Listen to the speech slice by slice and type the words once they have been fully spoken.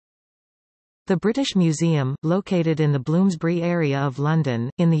The British Museum, located in the Bloomsbury area of London,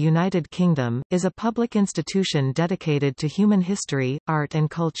 in the United Kingdom, is a public institution dedicated to human history, art and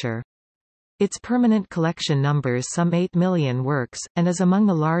culture. Its permanent collection numbers some 8 million works, and is among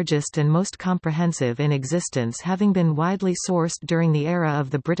the largest and most comprehensive in existence, having been widely sourced during the era of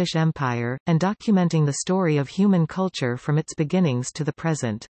the British Empire, and documenting the story of human culture from its beginnings to the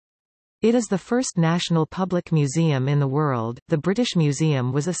present. It is the first national public museum in the world. The British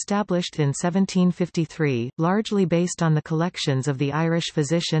Museum was established in 1753, largely based on the collections of the Irish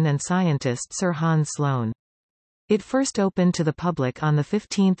physician and scientist Sir Hans Sloane. It first opened to the public on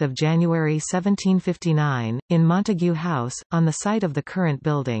 15 January 1759, in Montague House, on the site of the current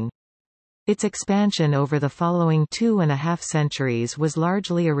building. Its expansion over the following 2.5 centuries was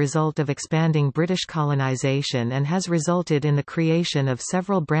largely a result of expanding British colonisation and has resulted in the creation of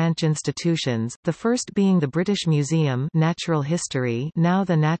several branch institutions, the first being the British Museum Natural History, now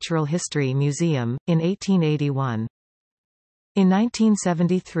the Natural History Museum, in 1881. In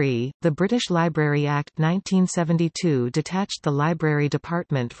 1973, the British Library Act 1972 detached the Library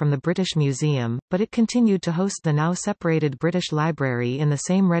Department from the British Museum, but it continued to host the now separated British Library in the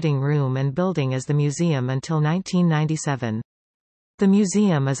same Reading Room and building as the museum until 1997. The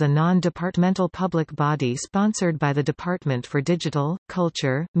museum is a non-departmental public body sponsored by the Department for Digital,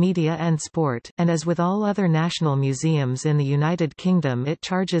 Culture, Media and Sport, and as with all other national museums in the United Kingdom, it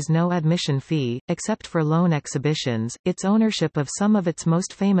charges no admission fee, except for loan exhibitions. Its ownership of some of its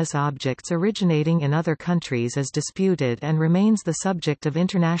most famous objects originating in other countries is disputed and remains the subject of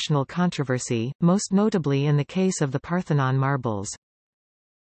international controversy, most notably in the case of the Parthenon marbles.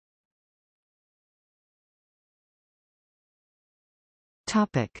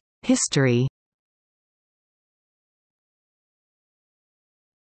 History.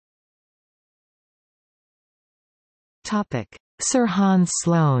 Sir Hans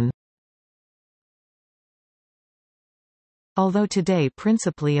Sloane. Although today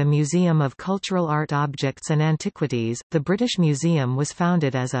principally a museum of cultural art objects and antiquities, the British Museum was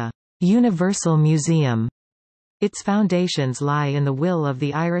founded as a universal museum. Its foundations lie in the will of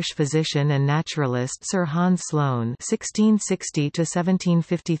the Irish physician and naturalist Sir Hans Sloane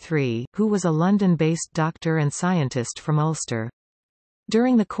 (1660–1753), who was a London-based doctor and scientist from Ulster.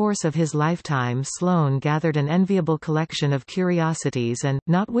 During the course of his lifetime, Sloane gathered an enviable collection of curiosities and,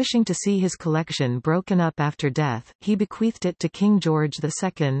 not wishing to see his collection broken up after death, he bequeathed it to King George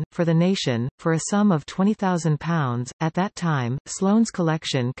II, for the nation, for a sum of £20,000. At that time, Sloane's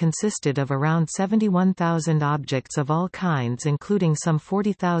collection consisted of around 71,000 objects of all kinds, including some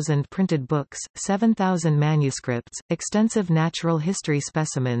 40,000 printed books, 7,000 manuscripts, extensive natural history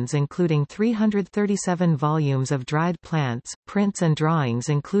specimens including 337 volumes of dried plants, prints and drawings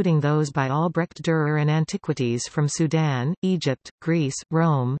including those by Albrecht Dürer, and antiquities from Sudan, Egypt, Greece,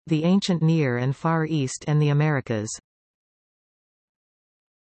 Rome, the ancient Near and Far East and the Americas.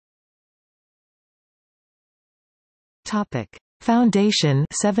 Foundation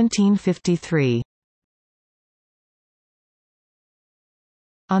 1753.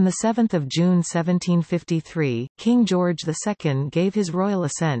 On 7 June 1753, King George II gave his royal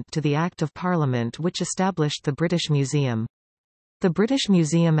assent to the Act of Parliament which established the British Museum. The British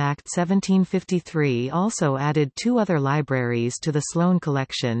Museum Act 1753 also added 2 other libraries to the Sloane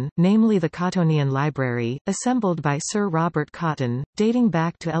collection, namely the Cottonian Library, assembled by Sir Robert Cotton, dating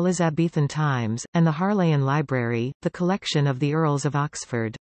back to Elizabethan times, and the Harleian Library, the collection of the Earls of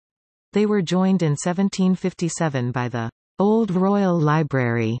Oxford. They were joined in 1757 by the Old Royal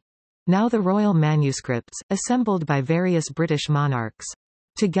Library, now the Royal Manuscripts, assembled by various British monarchs.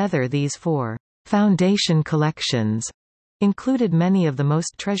 Together these 4 foundation collections included many of the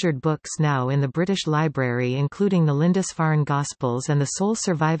most treasured books now in the British Library, including the Lindisfarne Gospels and the sole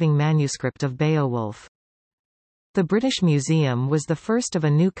surviving manuscript of Beowulf. The British Museum was the first of a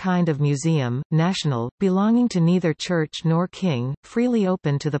new kind of museum, national, belonging to neither church nor king, freely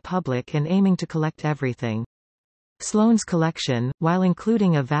open to the public and aiming to collect everything. Sloane's collection, while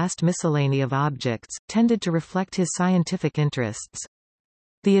including a vast miscellany of objects, tended to reflect his scientific interests.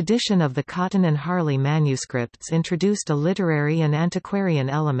 The addition of the Cotton and Harley manuscripts introduced a literary and antiquarian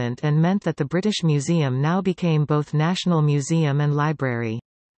element and meant that the British Museum now became both national museum and library.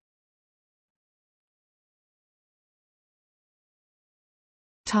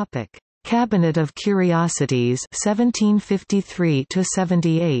 Cabinet of Curiosities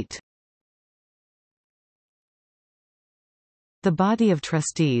 1753–78. The body of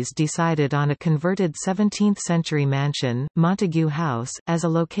trustees decided on a converted 17th-century mansion, Montague House, as a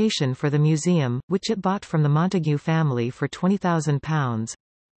location for the museum, which it bought from the Montague family for £20,000.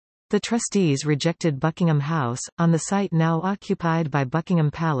 The trustees rejected Buckingham House, on the site now occupied by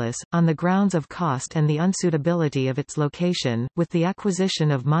Buckingham Palace, on the grounds of cost and the unsuitability of its location. With the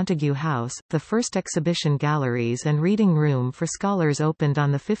acquisition of Montague House, the first exhibition galleries and reading room for scholars opened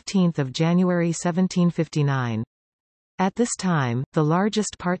on 15 January 1759. At this time, the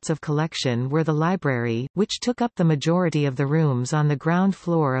largest parts of collection were the library, which took up the majority of the rooms on the ground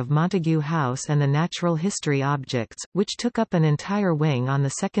floor of Montague House, and the natural history objects, which took up an entire wing on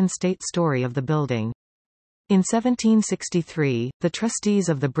the second state story of the building. In 1763, the trustees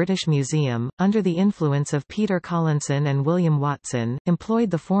of the British Museum, under the influence of Peter Collinson and William Watson, employed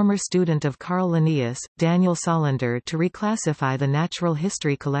the former student of Carl Linnaeus, Daniel Solander, to reclassify the natural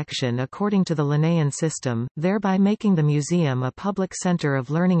history collection according to the Linnaean system, thereby making the museum a public centre of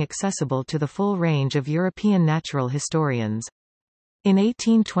learning accessible to the full range of European natural historians. In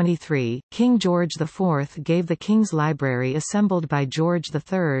 1823, King George IV gave the King's Library assembled by George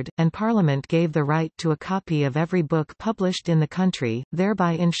III, and Parliament gave the right to a copy of every book published in the country,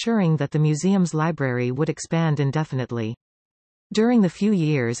 thereby ensuring that the museum's library would expand indefinitely. During the few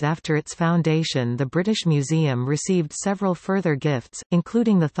years after its foundation, the British Museum received several further gifts,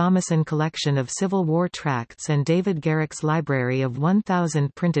 including the Thomason collection of Civil War tracts and David Garrick's library of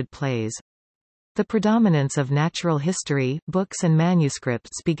 1,000 printed plays. The predominance of natural history, books and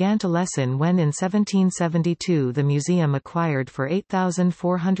manuscripts began to lessen when in 1772 the museum acquired for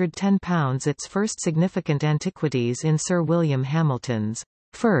 £8,410 its first significant antiquities in Sir William Hamilton's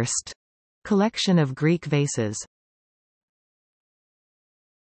first collection of Greek vases.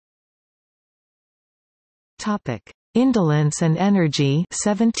 Indolence and energy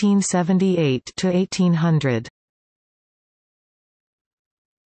 1778 to 1800.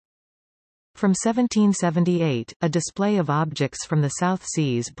 From 1778, a display of objects from the South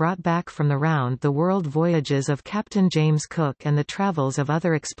Seas brought back from the round-the-world voyages of Captain James Cook and the travels of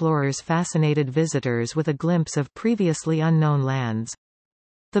other explorers fascinated visitors with a glimpse of previously unknown lands.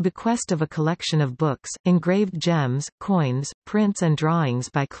 The bequest of a collection of books, engraved gems, coins, prints and drawings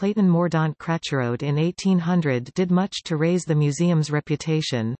by Clayton Mordaunt Cratchirode in 1800 did much to raise the museum's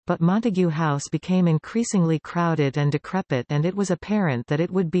reputation, but Montague House became increasingly crowded and decrepit, and it was apparent that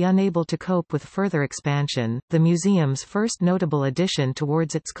it would be unable to cope with further expansion. The museum's first notable addition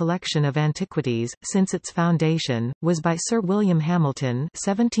towards its collection of antiquities, since its foundation, was by Sir William Hamilton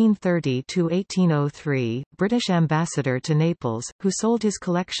 (1730–1803), British ambassador to Naples, who sold his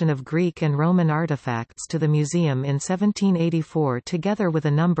collection of Greek and Roman artifacts to the museum in 1784 together with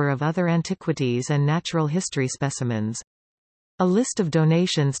a number of other antiquities and natural history specimens. A list of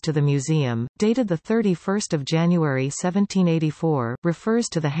donations to the museum, dated 31 January 1784, refers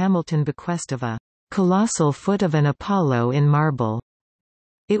to the Hamilton bequest of a colossal foot of an Apollo in marble.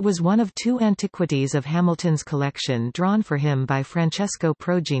 It was one of two antiquities of Hamilton's collection drawn for him by Francesco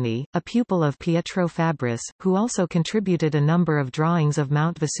Progini, a pupil of Pietro Fabris, who also contributed a number of drawings of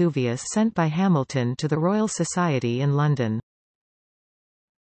Mount Vesuvius sent by Hamilton to the Royal Society in London.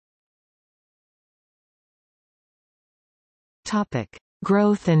 Topic: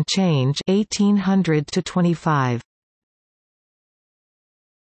 Growth and change 1800 to 25.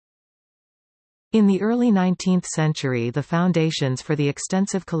 In the early 19th century, the foundations for the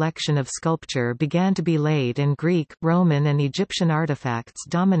extensive collection of sculpture began to be laid, and Greek, Roman and Egyptian artifacts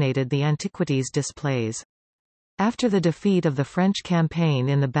dominated the antiquities displays. After the defeat of the French campaign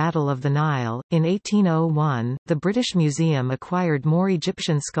in the Battle of the Nile, in 1801, the British Museum acquired more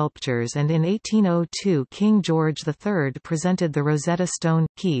Egyptian sculptures, and in 1802 King George III presented the Rosetta Stone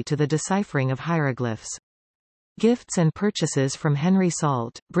key to the deciphering of hieroglyphs. Gifts and purchases from Henry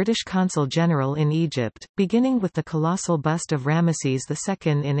Salt, British Consul General in Egypt, beginning with the colossal bust of Ramesses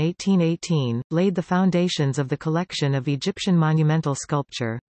II in 1818, laid the foundations of the collection of Egyptian monumental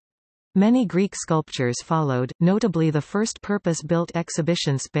sculpture. Many Greek sculptures followed, notably the first purpose-built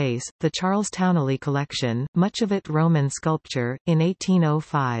exhibition space, the Charles Towneley collection, much of it Roman sculpture, in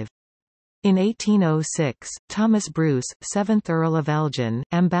 1805. In 1806, Thomas Bruce, 7th Earl of Elgin,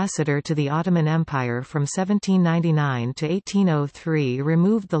 ambassador to the Ottoman Empire from 1799 to 1803,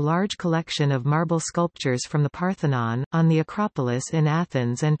 removed the large collection of marble sculptures from the Parthenon, on the Acropolis in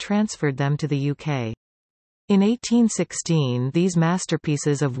Athens, and transferred them to the UK. In 1816 these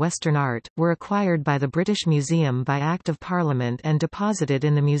masterpieces of Western art, were acquired by the British Museum by Act of Parliament and deposited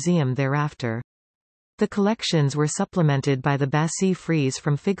in the museum thereafter. The collections were supplemented by the Bassi frieze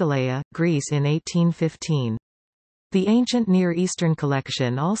from Figaleia, Greece in 1815. The ancient Near Eastern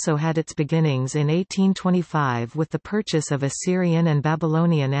collection also had its beginnings in 1825 with the purchase of Assyrian and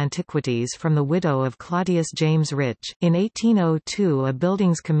Babylonian antiquities from the widow of Claudius James Rich. In 1802 a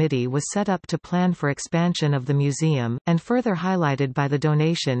buildings committee was set up to plan for expansion of the museum, and further highlighted by the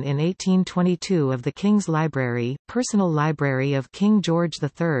donation in 1822 of the King's Library, personal library of King George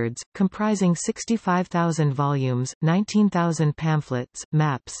III's, comprising 65,000 volumes, 19,000 pamphlets,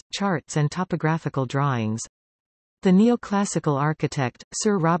 maps, charts and topographical drawings. The neoclassical architect,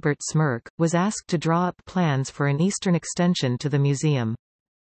 Sir Robert Smirke, was asked to draw up plans for an eastern extension to the museum.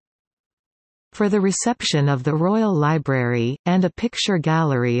 For the reception of the Royal Library, and a picture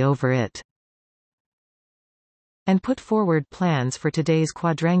gallery over it, and put forward plans for today's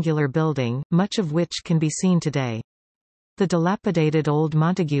quadrangular building, much of which can be seen today. The dilapidated old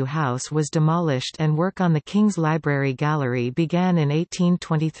Montague House was demolished and work on the King's Library Gallery began in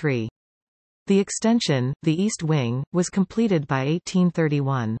 1823. The extension, the East Wing, was completed by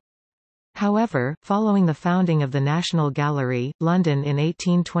 1831. However, following the founding of the National Gallery, London in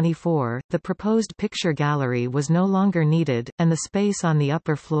 1824, the proposed picture gallery was no longer needed, and the space on the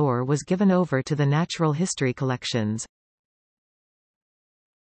upper floor was given over to the natural history collections.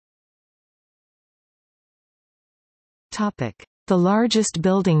 The largest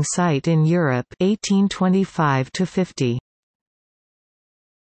building site in Europe 1825–50.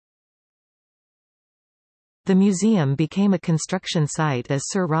 The museum became a construction site as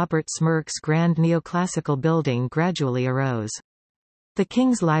Sir Robert Smirke's grand neoclassical building gradually arose. The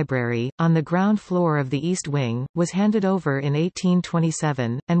King's Library, on the ground floor of the East Wing, was handed over in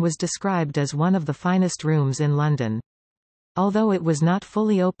 1827, and was described as one of the finest rooms in London. Although it was not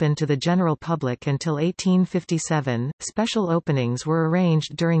fully open to the general public until 1857, special openings were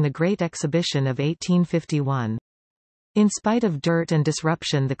arranged during the Great Exhibition of 1851. In spite of dirt and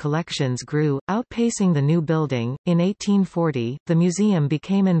disruption, the collections grew, outpacing the new building. In 1840, the museum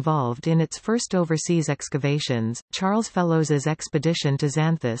became involved in its first overseas excavations, Charles Fellows's expedition to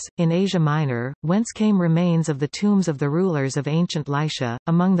Xanthus, in Asia Minor, whence came remains of the tombs of the rulers of ancient Lycia,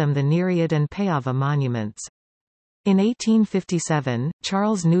 among them the Nereid and Payava monuments. In 1857,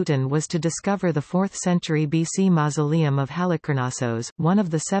 Charles Newton was to discover the 4th century BC mausoleum of Halicarnassos, one of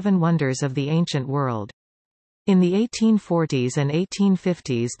the 7 wonders of the ancient world. In the 1840s and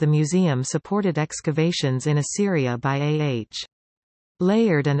 1850s the museum supported excavations in Assyria by A.H.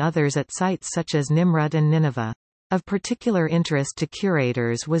 Layard and others at sites such as Nimrud and Nineveh. Of particular interest to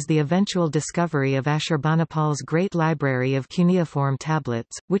curators was the eventual discovery of Ashurbanipal's great library of cuneiform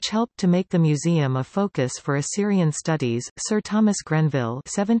tablets, which helped to make the museum a focus for Assyrian studies. Sir Thomas Grenville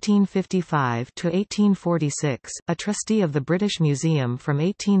 (1755–1846), a trustee of the British Museum from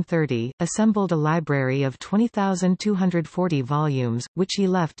 1830, assembled a library of 20,240 volumes, which he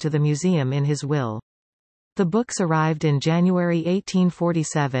left to the museum in his will. The books arrived in January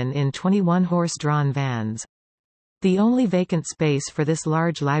 1847 in 21 horse-drawn vans. The only vacant space for this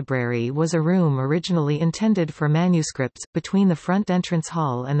large library was a room originally intended for manuscripts, between the front entrance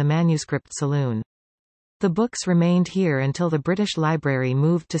hall and the manuscript saloon. The books remained here until the British Library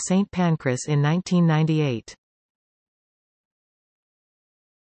moved to St Pancras in 1998.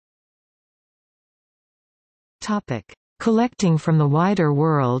 Collecting from the wider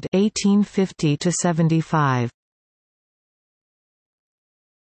world 1850–75.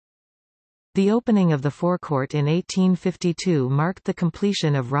 The opening of the forecourt in 1852 marked the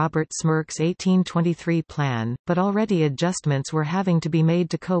completion of Robert Smirke's 1823 plan, but already adjustments were having to be made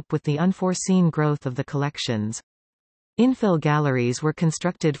to cope with the unforeseen growth of the collections. Infill galleries were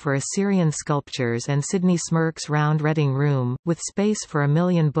constructed for Assyrian sculptures, and Sidney Smirke's round Reading Room, with space for 1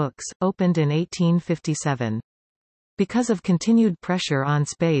 million books, opened in 1857. Because of continued pressure on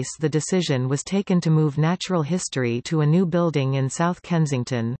space, the decision was taken to move natural history to a new building in South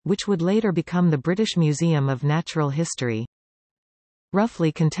Kensington, which would later become the British Museum of Natural History.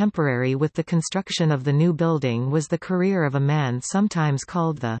 Roughly contemporary with the construction of the new building was the career of a man sometimes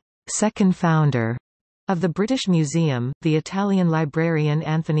called the second founder of the British Museum, the Italian librarian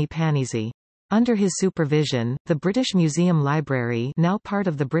Anthony Panizzi. Under his supervision, the British Museum Library, now part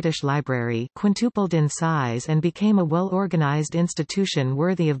of the British Library, quintupled in size and became a well-organized institution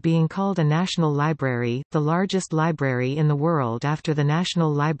worthy of being called a national library, the largest library in the world after the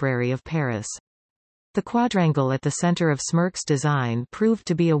National Library of Paris. The quadrangle at the center of Smirke's design proved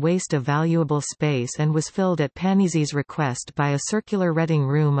to be a waste of valuable space and was filled at Panizzi's request by a circular reading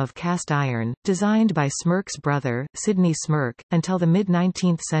room of cast iron, designed by Smirke's brother, Sidney Smirke. Until the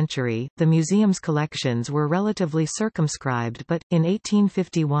mid-19th century, the museum's collections were relatively circumscribed but, in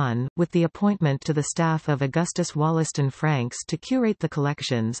 1851, with the appointment to the staff of Augustus Wollaston Franks to curate the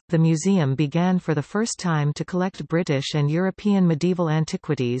collections, the museum began for the first time to collect British and European medieval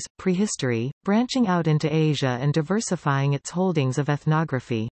antiquities, prehistory, branching out into Asia and diversifying its holdings of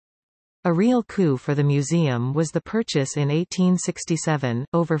ethnography. A real coup for the museum was the purchase in 1867,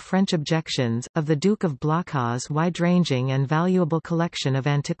 over French objections, of the Duke of Blockhaus' wide-ranging and valuable collection of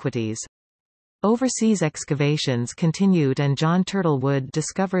antiquities. Overseas excavations continued and John Turtlewood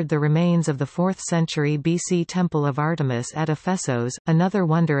discovered the remains of the 4th century BC Temple of Artemis at Ephesus, another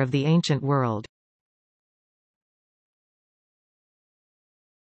wonder of the ancient world.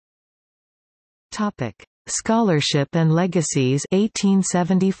 Topic: Scholarship and Legacies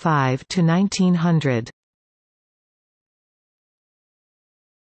 1875 to 1900.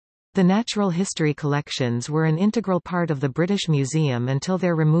 The natural history collections were an integral part of the British Museum until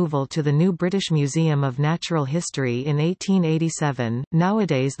their removal to the new British Museum of Natural History in 1887,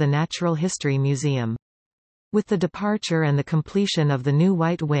 nowadays the Natural History Museum. With the departure and the completion of the new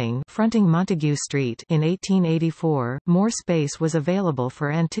White Wing fronting Montague Street in 1884, more space was available for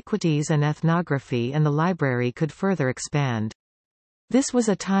antiquities and ethnography and the library could further expand. This was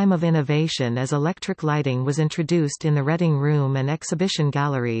a time of innovation as electric lighting was introduced in the Reading Room and exhibition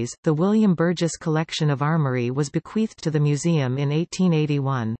galleries. The William Burgess collection of armoury was bequeathed to the museum in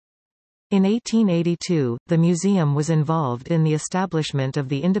 1881. In 1882, the museum was involved in the establishment of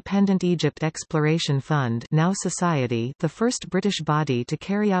the Independent Egypt Exploration Fund, now Society, the first British body to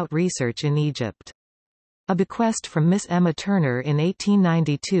carry out research in Egypt. A bequest from Miss Emma Turner in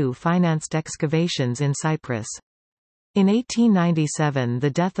 1892 financed excavations in Cyprus. In 1897 the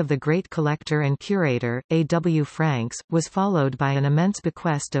death of the great collector and curator, A. W. Franks, was followed by an immense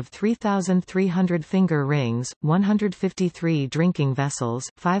bequest of 3,300 finger rings, 153 drinking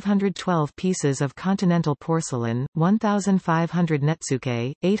vessels, 512 pieces of continental porcelain, 1,500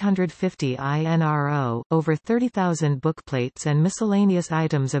 netsuke, 850 INRO, over 30,000 bookplates and miscellaneous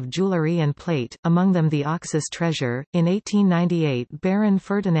items of jewellery and plate, among them the Oxus treasure. In 1898 Baron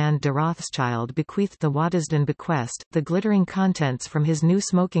Ferdinand de Rothschild bequeathed the Waddesdon bequest, the glittering contents from his new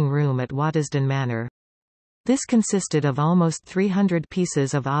smoking room at Waddesdon Manor. This consisted of almost 300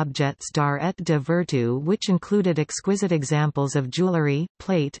 pieces of objets d'art et de vertu which included exquisite examples of jewellery,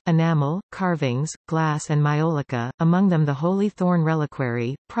 plate, enamel, carvings, glass and maiolica, among them the Holy Thorn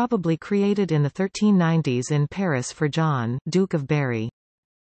reliquary, probably created in the 1390s in Paris for John, Duke of Berry.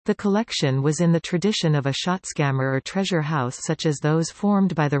 The collection was in the tradition of a Schatzkammer or treasure house such as those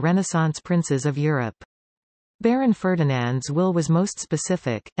formed by the Renaissance princes of Europe. Baron Ferdinand's will was most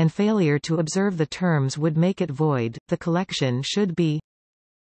specific, and failure to observe the terms would make it void. The collection should be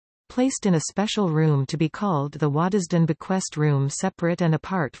placed in a special room to be called the Waddesdon Bequest Room, separate and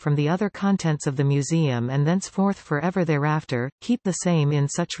apart from the other contents of the museum, and thenceforth forever thereafter, keep the same in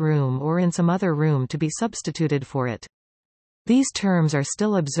such room or in some other room to be substituted for it. These terms are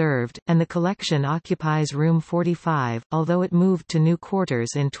still observed, and the collection occupies room 45, although it moved to new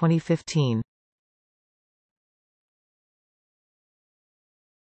quarters in 2015.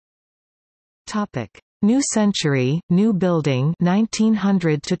 Topic: New Century, New Building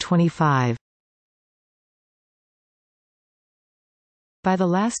 1900 to 25. By the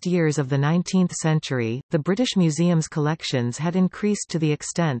last years of the 19th century, the British Museum's collections had increased to the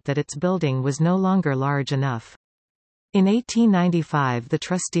extent that its building was no longer large enough. In 1895 the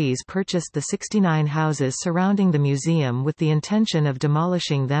trustees purchased the 69 houses surrounding the museum with the intention of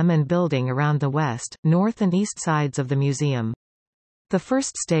demolishing them and building around the west, north and east sides of the museum. The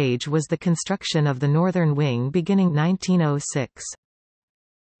first stage was the construction of the northern wing beginning 1906.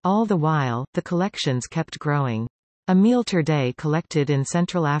 All the while, the collections kept growing. Emile Turdet collected in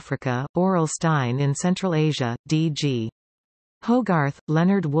Central Africa, Aurel Stein in Central Asia, D.G. Hogarth,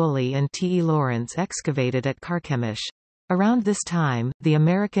 Leonard Woolley and T.E. Lawrence excavated at Carchemish. Around this time, the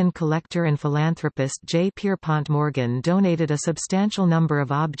American collector and philanthropist J. Pierpont Morgan donated a substantial number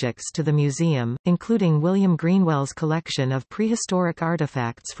of objects to the museum, including William Greenwell's collection of prehistoric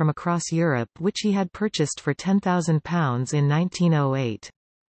artifacts from across Europe which he had purchased for £10,000 in 1908.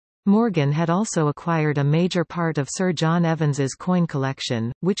 Morgan had also acquired a major part of Sir John Evans's coin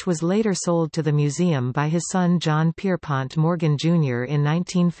collection, which was later sold to the museum by his son John Pierpont Morgan Jr. in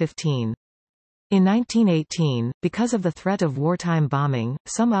 1915. In 1918, because of the threat of wartime bombing,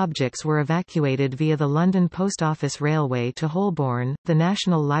 some objects were evacuated via the London Post Office Railway to Holborn, the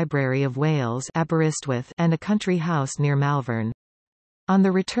National Library of Wales, Aberystwyth, and a country house near Malvern. On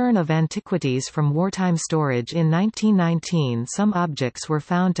the return of antiquities from wartime storage in 1919, some objects were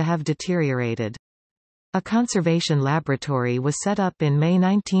found to have deteriorated. A conservation laboratory was set up in May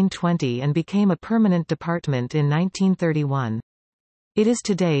 1920 and became a permanent department in 1931. It is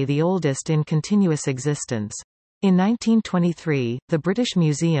today the oldest in continuous existence. In 1923, the British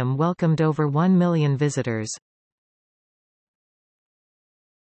Museum welcomed over 1 million visitors.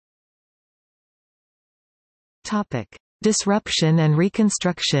 Topic: Disruption and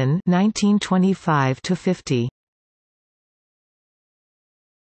Reconstruction 1925–50.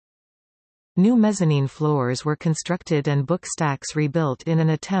 New mezzanine floors were constructed and book stacks rebuilt in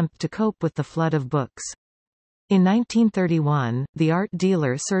an attempt to cope with the flood of books. In 1931, the art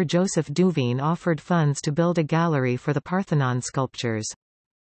dealer Sir Joseph Duveen offered funds to build a gallery for the Parthenon sculptures.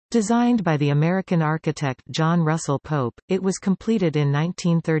 Designed by the American architect John Russell Pope, it was completed in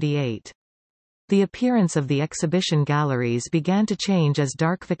 1938. The appearance of the exhibition galleries began to change as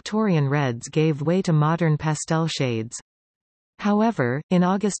dark Victorian reds gave way to modern pastel shades. However, in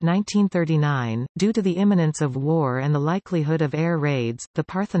August 1939, due to the imminence of war and the likelihood of air raids, the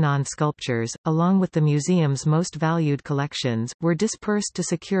Parthenon sculptures, along with the museum's most valued collections, were dispersed to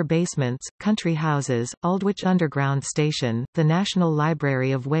secure basements, country houses, Aldwych Underground Station, the National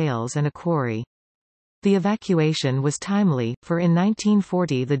Library of Wales and a quarry. The evacuation was timely, for in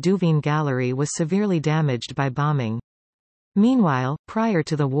 1940 the Duveen Gallery was severely damaged by bombing. Meanwhile, prior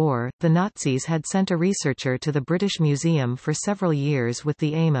to the war, the Nazis had sent a researcher to the British Museum for several years with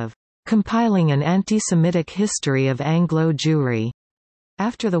the aim of compiling an anti-Semitic history of Anglo Jewry.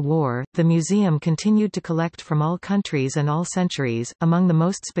 After the war, the museum continued to collect from all countries and all centuries. Among the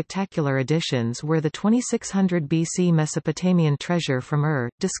most spectacular additions were the 2600 BC Mesopotamian treasure from Ur,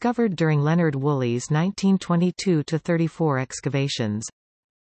 discovered during Leonard Woolley's 1922–34 excavations.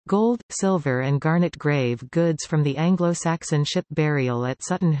 Gold, silver and garnet grave goods from the Anglo-Saxon ship burial at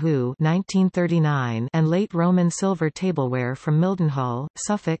Sutton Hoo 1939 and late Roman silver tableware from Mildenhall,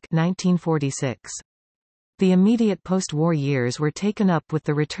 Suffolk 1946. The immediate post-war years were taken up with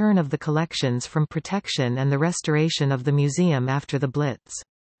the return of the collections from protection and the restoration of the museum after the Blitz.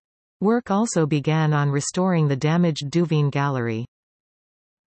 Work also began on restoring the damaged Duveen Gallery.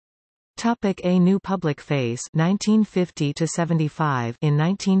 A new public face 1950–75. In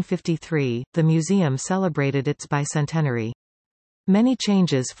 1953, the museum celebrated its bicentenary. Many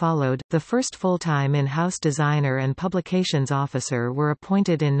changes followed. The first full-time in-house designer and publications officer were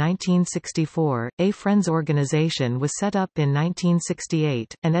appointed in 1964, a Friends organization was set up in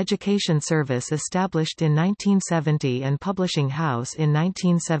 1968, an education service established in 1970 and publishing house in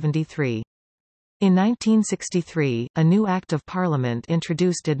 1973. In 1963, a new Act of Parliament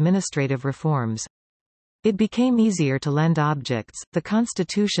introduced administrative reforms. It became easier to lend objects, the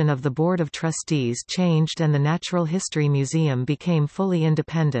constitution of the Board of Trustees changed and the Natural History Museum became fully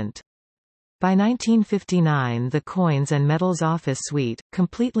independent. By 1959 the Coins and Medals Office Suite,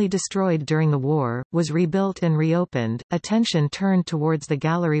 completely destroyed during the war, was rebuilt and reopened. Attention turned towards the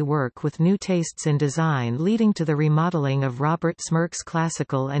gallery work with new tastes in design leading to the remodeling of Robert Smirke's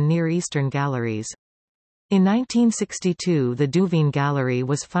classical and Near Eastern galleries. In 1962 the Duveen Gallery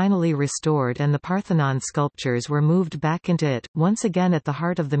was finally restored and the Parthenon sculptures were moved back into it, once again at the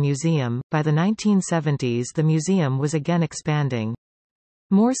heart of the museum. By the 1970s the museum was again expanding.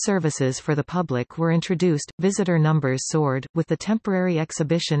 More services for the public were introduced, visitor numbers soared, with the temporary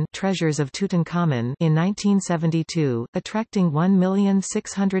exhibition Treasures of Tutankhamun in 1972, attracting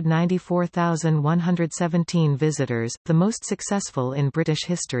 1,694,117 visitors, the most successful in British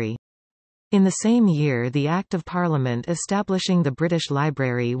history. In the same year the Act of Parliament establishing the British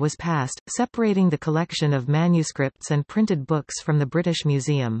Library was passed, separating the collection of manuscripts and printed books from the British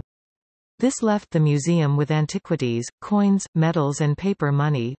Museum. This left the museum with antiquities, coins, medals and paper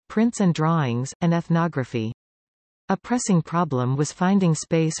money, prints and drawings, and ethnography. A pressing problem was finding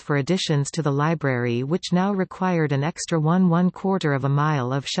space for additions to the library, which now required an extra 1/4 of a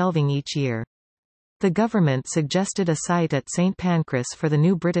mile of shelving each year. The government suggested a site at St Pancras for the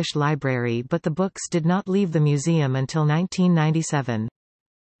new British Library, but the books did not leave the museum until 1997.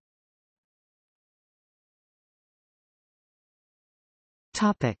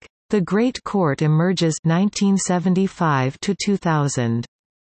 The Great Court emerges 1975–2000.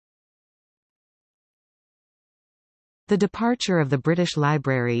 The departure of the British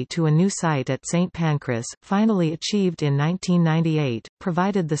Library to a new site at St Pancras, finally achieved in 1998,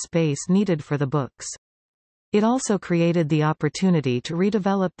 provided the space needed for the books. It also created the opportunity to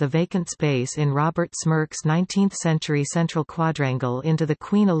redevelop the vacant space in Robert Smirke's 19th-century central quadrangle into the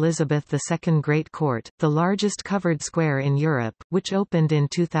Queen Elizabeth II Great Court, the largest covered square in Europe, which opened in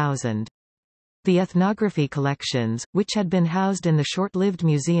 2000. The ethnography collections, which had been housed in the short-lived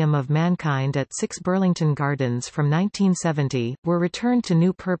Museum of Mankind at 6 Burlington Gardens from 1970, were returned to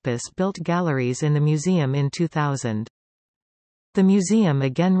new purpose-built galleries in the museum in 2000. The museum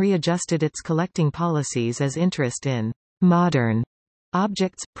again readjusted its collecting policies as interest in modern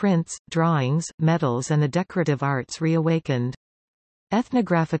objects, prints, drawings, medals and the decorative arts reawakened.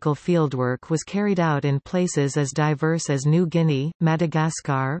 Ethnographical fieldwork was carried out in places as diverse as New Guinea,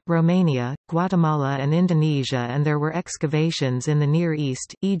 Madagascar, Romania, Guatemala and Indonesia, and there were excavations in the Near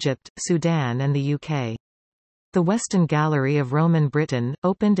East, Egypt, Sudan and the UK. The Weston Gallery of Roman Britain,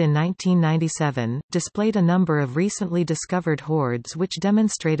 opened in 1997, displayed a number of recently discovered hoards which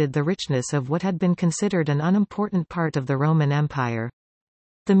demonstrated the richness of what had been considered an unimportant part of the Roman Empire.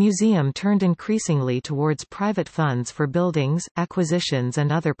 The museum turned increasingly towards private funds for buildings, acquisitions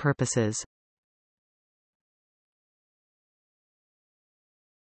and other purposes.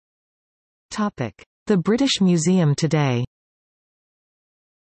 The British Museum today.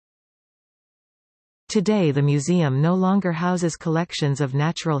 Today the museum no longer houses collections of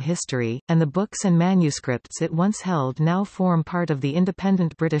natural history, and the books and manuscripts it once held now form part of the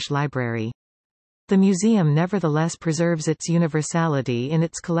independent British Library. The museum nevertheless preserves its universality in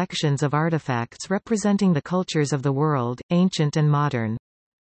its collections of artifacts representing the cultures of the world, ancient and modern.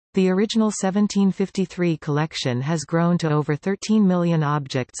 The original 1753 collection has grown to over 13 million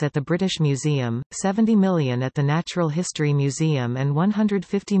objects at the British Museum, 70 million at the Natural History Museum and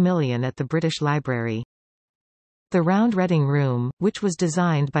 150 million at the British Library. The Round Reading Room, which was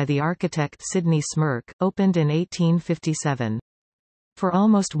designed by the architect Sidney Smirke, opened in 1857. For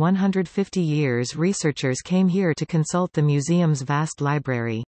almost 150 years researchers came here to consult the museum's vast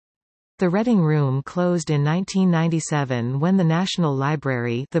library. The Reading Room closed in 1997 when the National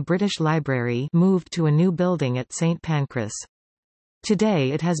Library, the British Library, moved to a new building at St Pancras.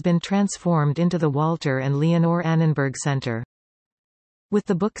 Today it has been transformed into the Walter and Leonore Annenberg Centre. With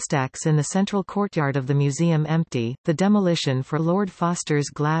the bookstacks in the central courtyard of the museum empty, the demolition for Lord Foster's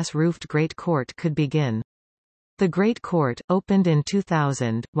glass-roofed Great Court could begin. The Great Court, opened in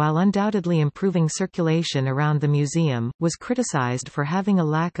 2000, while undoubtedly improving circulation around the museum, was criticized for having a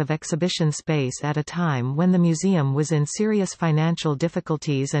lack of exhibition space at a time when the museum was in serious financial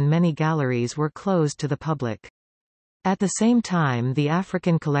difficulties and many galleries were closed to the public. At the same time, the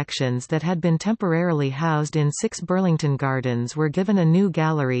African collections that had been temporarily housed in 6 Burlington Gardens were given a new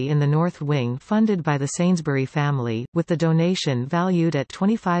gallery in the North Wing funded by the Sainsbury family, with the donation valued at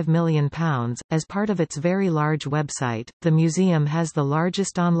 £25 million. As part of its very large website, the museum has the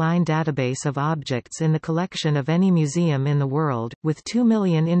largest online database of objects in the collection of any museum in the world, with 2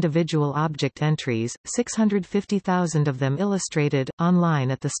 million individual object entries, 650,000 of them illustrated,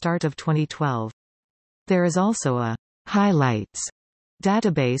 online at the start of 2012. There is also a highlights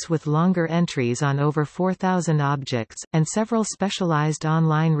database with longer entries on over 4,000 objects, and several specialized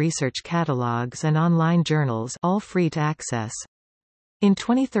online research catalogs and online journals, all free to access. In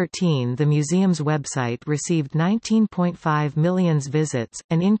 2013 the museum's website received 19.5 million visits,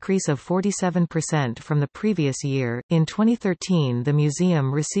 an increase of 47% from the previous year. In 2013 the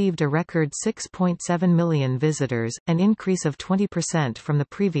museum received a record 6.7 million visitors, an increase of 20% from the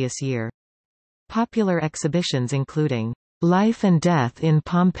previous year. Popular exhibitions including Life and Death in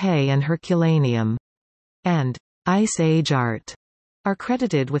Pompeii and Herculaneum and Ice Age Art are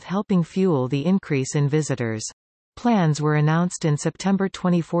credited with helping fuel the increase in visitors. Plans were announced in September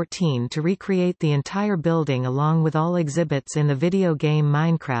 2014 to recreate the entire building along with all exhibits in the video game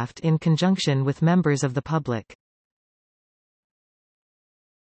Minecraft in conjunction with members of the public.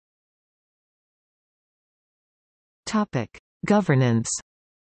 Topic: Governance.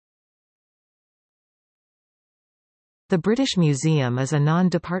 The British Museum is a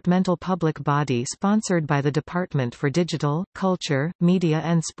non-departmental public body sponsored by the Department for Digital, Culture, Media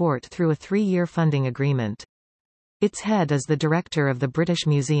and Sport through a 3-year funding agreement. Its head is the Director of the British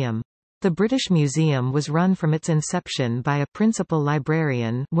Museum. The British Museum was run from its inception by a principal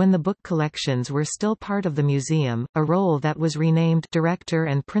librarian when the book collections were still part of the museum, a role that was renamed Director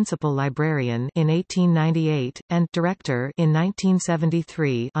and Principal Librarian in 1898, and Director in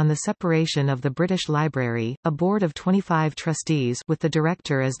 1973 on the separation of the British Library. A board of 25 trustees, with the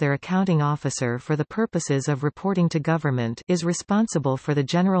Director as their accounting officer for the purposes of reporting to government, is responsible for the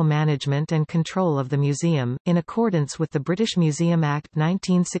general management and control of the museum, in accordance with the British Museum Act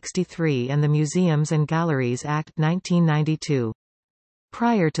 1963 and the Museums and Galleries Act 1992.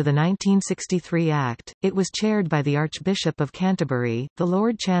 Prior to the 1963 Act, it was chaired by the Archbishop of Canterbury, the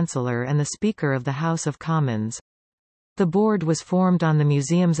Lord Chancellor and the Speaker of the House of Commons. The board was formed on the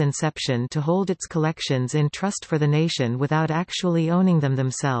museum's inception to hold its collections in trust for the nation without actually owning them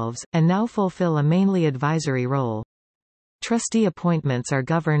themselves, and now fulfill a mainly advisory role. Trustee appointments are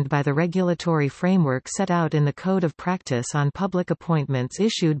governed by the regulatory framework set out in the Code of Practice on Public Appointments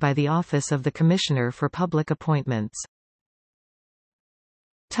issued by the Office of the Commissioner for Public Appointments.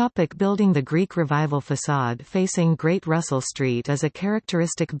 Building. The Greek Revival facade facing Great Russell Street is a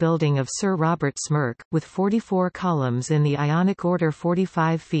characteristic building of Sir Robert Smirke, with 44 columns in the Ionic order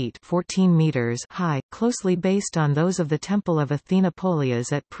 45 feet 14 meters high, closely based on those of the Temple of Athena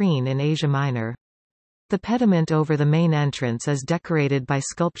Polias at Priene in Asia Minor. The pediment over the main entrance is decorated by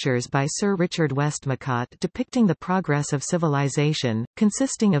sculptures by Sir Richard Westmacott depicting the progress of civilization,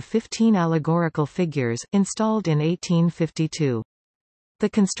 consisting of 15 allegorical figures, installed in 1852. The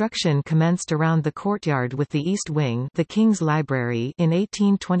construction commenced around the courtyard with the East Wing, the King's Library, in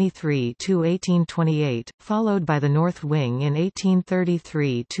 1823–1828, followed by the North Wing in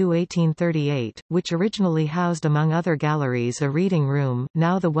 1833–1838, which originally housed among other galleries a reading room,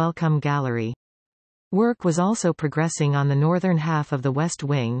 now the Welcome Gallery. Work was also progressing on the northern half of the West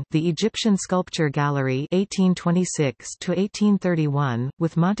Wing, the Egyptian Sculpture Gallery 1826–1831,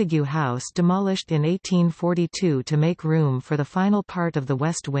 with Montague House demolished in 1842 to make room for the final part of the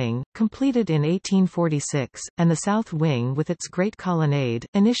West Wing, completed in 1846, and the South Wing with its Great Colonnade,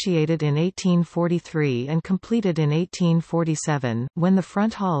 initiated in 1843 and completed in 1847, when the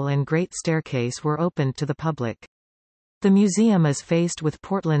front hall and Great Staircase were opened to the public. The museum is faced with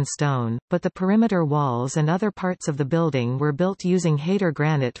Portland stone, but the perimeter walls and other parts of the building were built using Hayter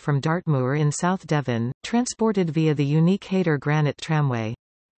granite from Dartmoor in South Devon, transported via the unique Hayter granite tramway.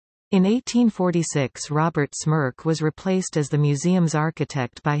 In 1846 Robert Smirke was replaced as the museum's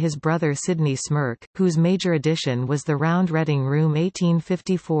architect by his brother Sidney Smirke, whose major addition was the round reading room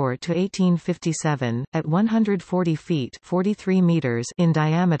 1854–1857, at 140 feet 43 meters in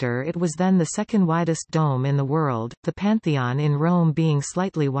diameter. It was then the second widest dome in the world, the Pantheon in Rome being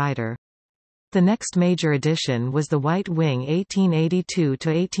slightly wider. The next major addition was the White Wing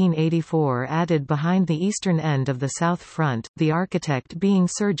 1882–1884 added behind the eastern end of the south front, the architect being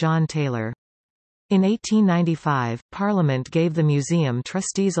Sir John Taylor. In 1895, Parliament gave the museum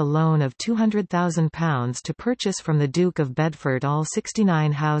trustees a loan of £200,000 to purchase from the Duke of Bedford all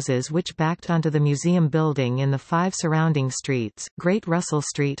 69 houses which backed onto the museum building in the 5 surrounding streets, Great Russell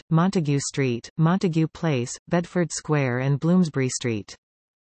Street, Montague Street, Montague Place, Bedford Square and Bloomsbury Street.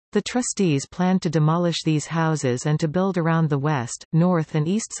 The trustees planned to demolish these houses and to build around the west, north and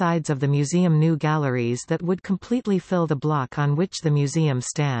east sides of the museum new galleries that would completely fill the block on which the museum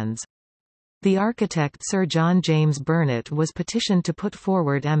stands. The architect Sir John James Burnet was petitioned to put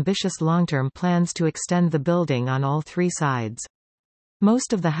forward ambitious long-term plans to extend the building on all 3 sides.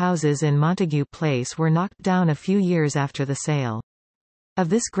 Most of the houses in Montague Place were knocked down a few years after the sale. Of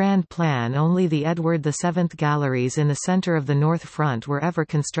this grand plan only the Edward VII galleries in the centre of the north front were ever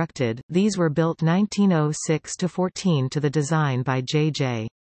constructed. These were built 1906–14 to the design by J.J.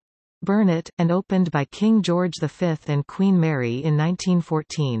 Burnet, and opened by King George V and Queen Mary in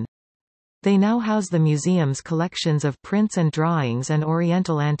 1914. They now house the museum's collections of prints and drawings and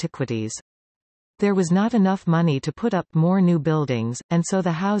Oriental antiquities. There was not enough money to put up more new buildings, and so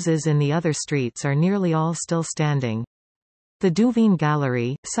the houses in the other streets are nearly all still standing. The Duveen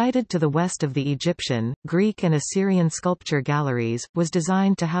Gallery, sited to the west of the Egyptian, Greek and Assyrian sculpture galleries, was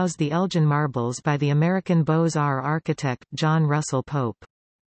designed to house the Elgin marbles by the American Beaux-Arts architect John Russell Pope.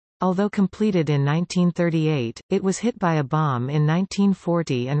 Although completed in 1938, it was hit by a bomb in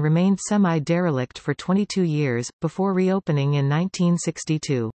 1940 and remained semi-derelict for 22 years, before reopening in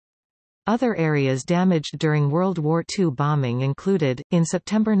 1962. Other areas damaged during World War II bombing included, in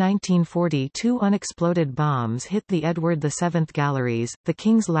September 1940 2 unexploded bombs hit the Edward VII galleries, the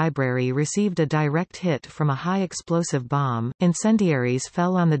King's Library received a direct hit from a high-explosive bomb, incendiaries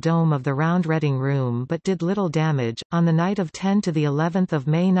fell on the dome of the round reading room but did little damage. On the night of 10 to the 11th of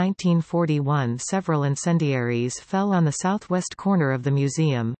May 1941 several incendiaries fell on the southwest corner of the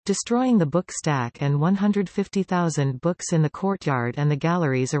museum, destroying the book stack and 150,000 books in the courtyard and the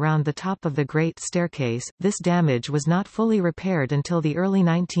galleries around the top of the Great Staircase. This damage was not fully repaired until the early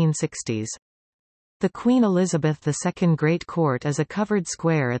 1960s. The Queen Elizabeth II Great Court is a covered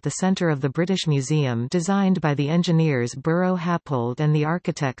square at the centre of the British Museum designed by the engineers Burrow Happold and the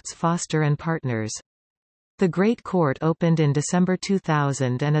architects Foster and Partners. The Great Court opened in December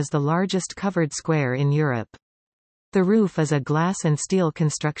 2000 and is the largest covered square in Europe. The roof is a glass and steel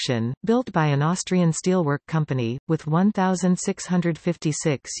construction, built by an Austrian steelwork company, with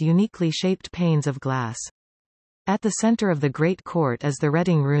 1,656 uniquely shaped panes of glass. At the centre of the Great Court is the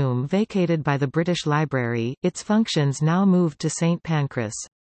Reading Room, vacated by the British Library, its functions now moved to St Pancras.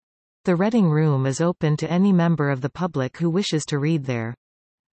 The Reading Room is open to any member of the public who wishes to read there.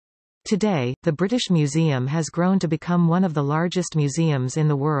 Today, the British Museum has grown to become one of the largest museums in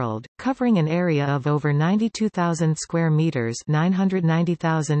the world, covering an area of over 92,000 square metres,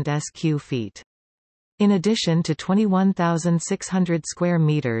 990,000 sq feet. In addition to 21,600 square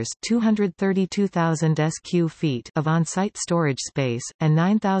meters, 232,000 sq feet of on-site storage space and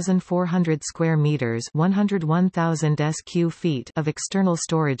 9,400 square meters, 101,000 sq feet of external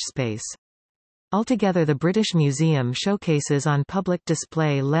storage space. Altogether, the British Museum showcases on public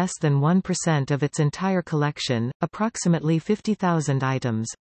display less than 1% of its entire collection, approximately 50,000 items.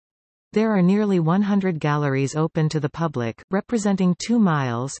 There are nearly 100 galleries open to the public, representing 2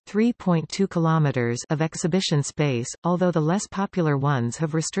 miles (3.2 kilometers) of exhibition space, although the less popular ones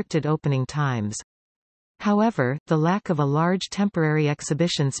have restricted opening times. However, the lack of a large temporary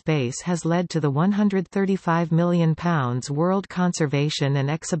exhibition space has led to the £135 million World Conservation and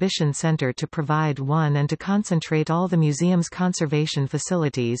Exhibition Centre to provide one and to concentrate all the museum's conservation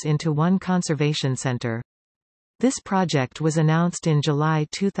facilities into one conservation centre. This project was announced in July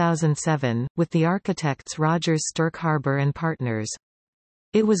 2007, with the architects Rogers Sturck Harbour and Partners.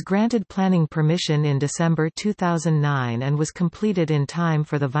 It was granted planning permission in December 2009 and was completed in time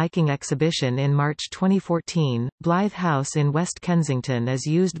for the Viking exhibition in March 2014. Blythe House in West Kensington is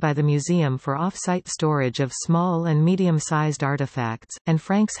used by the museum for off-site storage of small and medium-sized artifacts, and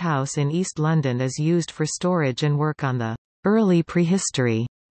Frank's House in East London is used for storage and work on the early prehistory,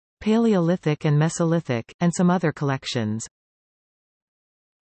 Paleolithic and Mesolithic, and some other collections.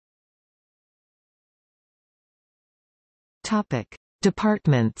 Topic: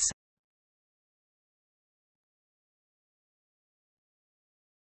 Departments.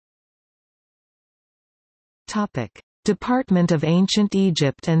 Topic: Department of Ancient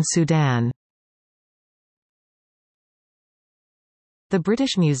Egypt and Sudan. The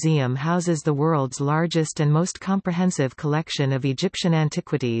British Museum houses the world's largest and most comprehensive collection of Egyptian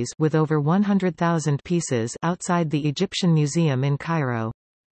antiquities, with over 100,000 pieces, outside the Egyptian Museum in Cairo.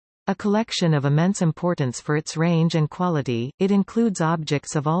 A collection of immense importance for its range and quality, it includes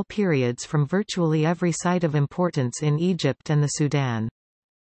objects of all periods from virtually every site of importance in Egypt and the Sudan.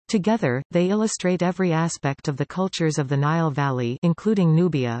 Together, they illustrate every aspect of the cultures of the Nile Valley, including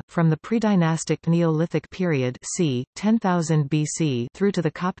Nubia, from the pre-dynastic Neolithic period c. 10,000 BC through to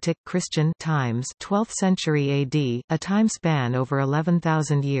the Coptic Christian times 12th century AD, a time span over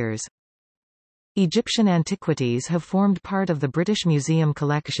 11,000 years. Egyptian antiquities have formed part of the British Museum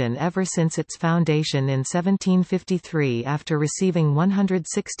collection ever since its foundation in 1753 after receiving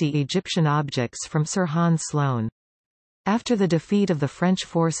 160 Egyptian objects from Sir Hans Sloane. After the defeat of the French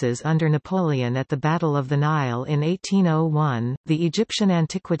forces under Napoleon at the Battle of the Nile in 1801, the Egyptian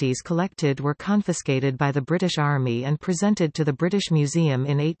antiquities collected were confiscated by the British Army and presented to the British Museum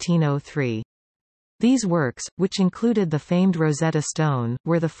in 1803. These works, which included the famed Rosetta Stone,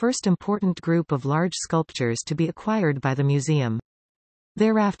 were the first important group of large sculptures to be acquired by the museum.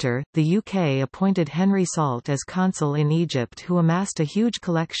 Thereafter, the UK appointed Henry Salt as consul in Egypt, who amassed a huge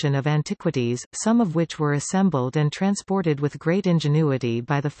collection of antiquities, some of which were assembled and transported with great ingenuity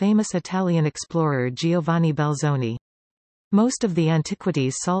by the famous Italian explorer Giovanni Belzoni. Most of the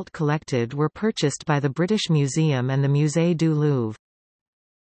antiquities Salt collected were purchased by the British Museum and the Musée du Louvre.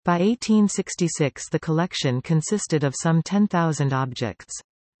 By 1866 the collection consisted of some 10,000 objects.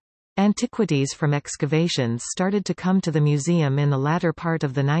 Antiquities from excavations started to come to the museum in the latter part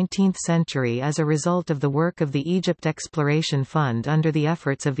of the 19th century as a result of the work of the Egypt Exploration Fund under the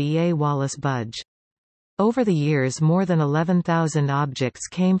efforts of E. A. Wallace Budge. Over the years more than 11,000 objects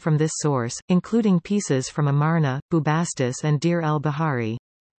came from this source, including pieces from Amarna, Bubastis and Deir el-Bahari.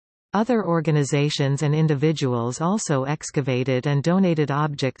 Other organizations and individuals also excavated and donated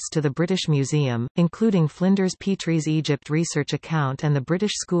objects to the British Museum, including Flinders Petrie's Egypt Research Account and the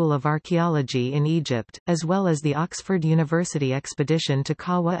British School of Archaeology in Egypt, as well as the Oxford University expedition to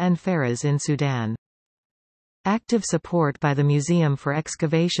Kawa and Faras in Sudan. Active support by the museum for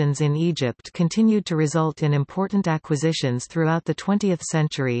excavations in Egypt continued to result in important acquisitions throughout the 20th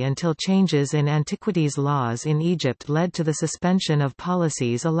century until changes in antiquities laws in Egypt led to the suspension of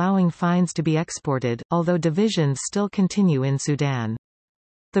policies allowing finds to be exported, although divisions still continue in Sudan.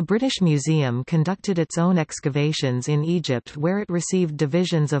 The British Museum conducted its own excavations in Egypt where it received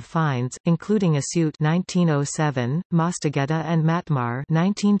divisions of finds, including Asut 1907, Mostagatta and Matmar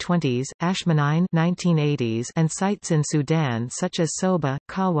 1920s, Ashmanine 1980s, and sites in Sudan such as Soba,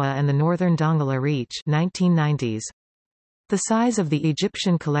 Kawa and the northern Dongola Reach 1990s. The size of the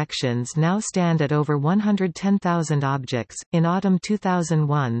Egyptian collections now stand at over 110,000 objects. In autumn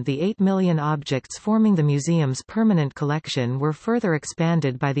 2001, the 8 million objects forming the museum's permanent collection were further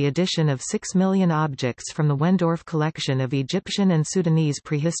expanded by the addition of 6 million objects from the Wendorf collection of Egyptian and Sudanese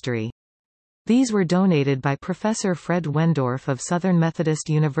prehistory. These were donated by Professor Fred Wendorf of Southern Methodist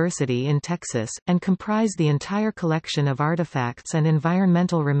University in Texas, and comprise the entire collection of artifacts and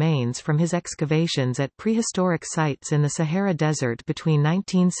environmental remains from his excavations at prehistoric sites in the Sahara Desert between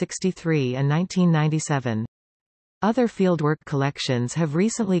 1963 and 1997. Other fieldwork collections have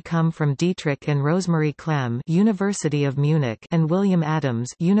recently come from Dietrich and Rosemarie Clem, University of Munich, and William Adams,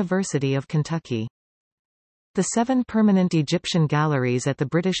 University of Kentucky. The 7 permanent Egyptian galleries at the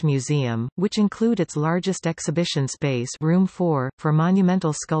British Museum, which include its largest exhibition space, Room 4, for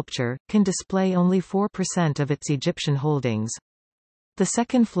monumental sculpture, can display only 4% of its Egyptian holdings. The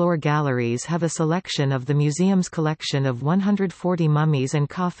second-floor galleries have a selection of the museum's collection of 140 mummies and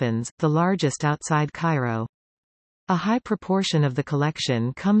coffins, the largest outside Cairo. A high proportion of the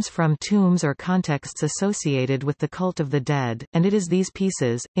collection comes from tombs or contexts associated with the cult of the dead, and it is these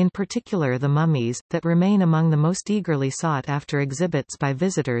pieces, in particular the mummies, that remain among the most eagerly sought after exhibits by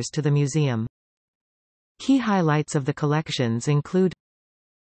visitors to the museum. Key highlights of the collections include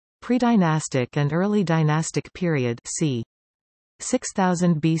Pre-dynastic and early dynastic period c.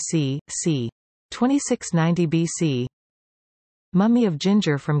 6000 BC, c. 2690 BC. Mummy of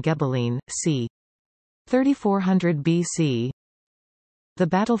Ginger from Gebelin, c. 3400 BC. The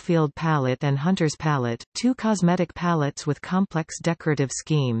Battlefield Palette and Hunter's Palette, 2 cosmetic palettes with complex decorative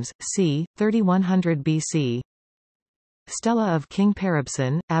schemes, c. 3100 BC. Stela of King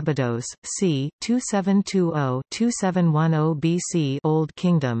Peribsen, Abydos, c. 2720-2710 BC, Old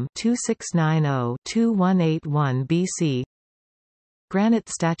Kingdom, 2690-2181 BC. Granite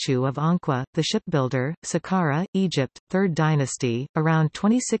statue of Anqua, the shipbuilder, Saqqara, Egypt, 3rd dynasty, around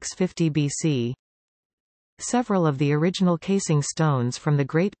 2650 BC. Several of the original casing stones from the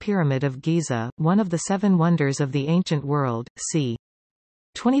Great Pyramid of Giza, one of the 7 wonders of the ancient world, c.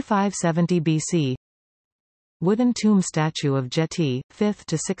 2570 BC. Wooden tomb statue of Jeti, 5th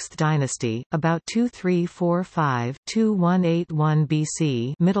to 6th dynasty, about 2345-2181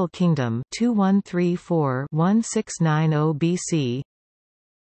 BC, Middle Kingdom, 2134-1690 BC.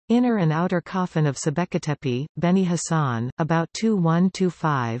 Inner and outer coffin of Sebektepe, Beni Hassan, about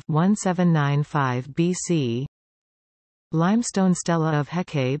 2125-1795 BC. Limestone stela of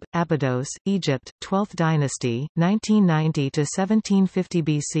Hekhabe, Abydos, Egypt, 12th dynasty,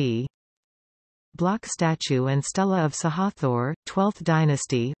 1990-1750 BC. Block statue and stela of Sahathor, 12th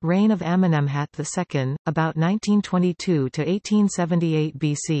dynasty, reign of Amenemhat II, about 1922-1878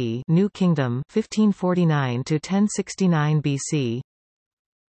 BC, New Kingdom, 1549-1069 BC.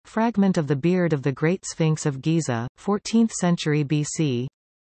 Fragment of the beard of the Great Sphinx of Giza, 14th century BC.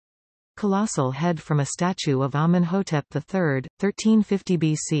 Colossal head from a statue of Amenhotep III, 1350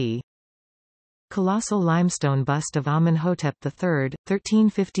 BC. Colossal limestone bust of Amenhotep III,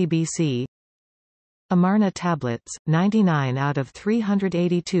 1350 BC. Amarna tablets, 99 out of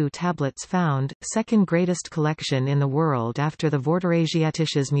 382 tablets found, second greatest collection in the world after the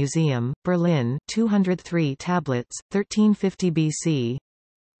Vorderasiatisches Museum, Berlin, 203 tablets, 1350 BC.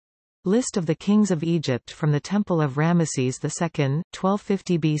 List of the kings of Egypt from the Temple of Ramesses II,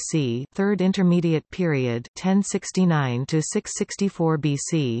 1250 BC, 3rd Intermediate Period, 1069-664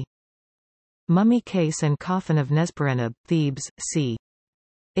 BC. Mummy case and coffin of Nesperenab, Thebes, c.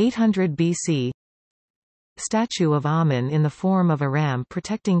 800 BC. Statue of Amun in the form of a ram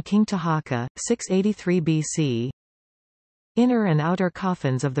protecting King Taharqa, 683 BC. Inner and outer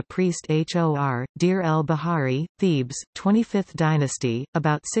coffins of the priest Hor, Deir el-Bahari, Thebes, 25th dynasty,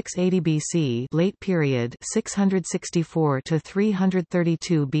 about 680 BC, late period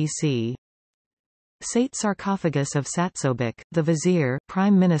 664-332 BC. Sate sarcophagus of Satsobek, the vizier,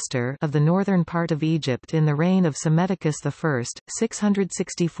 prime minister of the northern part of Egypt in the reign of Psammetichus I,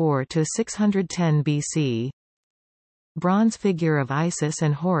 664-610 BC. Bronze figure of Isis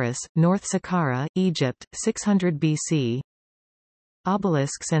and Horus, North Saqqara, Egypt, 600 BC.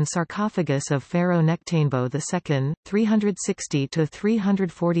 Obelisks and sarcophagus of Pharaoh Nectanebo II,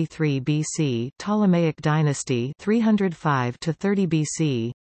 360-343 BC, Ptolemaic dynasty, 305-30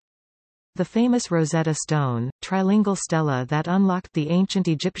 BC. The famous Rosetta Stone, trilingual stela that unlocked the ancient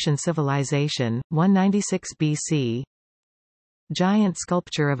Egyptian civilization, 196 BC. giant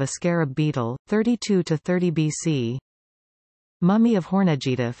sculpture of a scarab beetle, 32 to 30 BC. Mummy of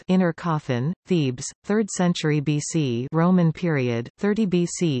Hornegitif, inner coffin, Thebes, 3rd century BC, Roman period, 30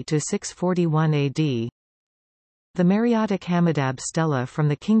 BC to 641 AD. The Mariotic Hammadab stela from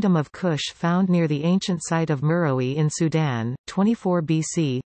the Kingdom of Kush found near the ancient site of Meroe in Sudan, 24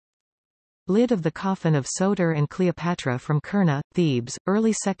 BC. Lid of the coffin of Soter and Cleopatra from Kurna, Thebes,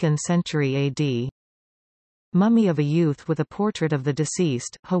 early 2nd century AD. Mummy of a youth with a portrait of the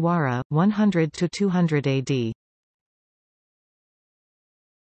deceased, Hawara, 100 to 200 AD.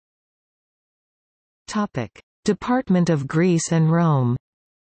 Topic: Department of Greece and Rome.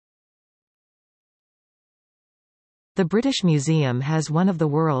 The British Museum has one of the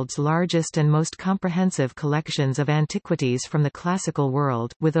world's largest and most comprehensive collections of antiquities from the classical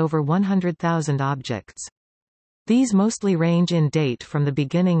world, with over 100,000 objects. These mostly range in date from the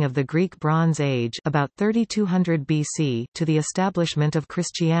beginning of the Greek Bronze Age, about 3200 BC, to the establishment of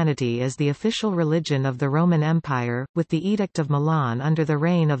Christianity as the official religion of the Roman Empire, with the Edict of Milan under the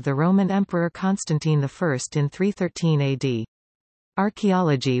reign of the Roman Emperor Constantine I in 313 AD.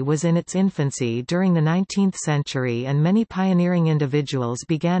 Archaeology was in its infancy during the 19th century, and many pioneering individuals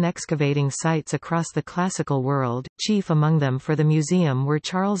began excavating sites across the classical world. Chief among them for the museum were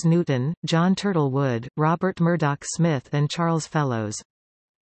Charles Newton, John Turtlewood, Robert Murdoch Smith and Charles Fellows.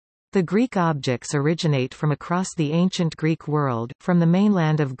 The Greek objects originate from across the ancient Greek world, from the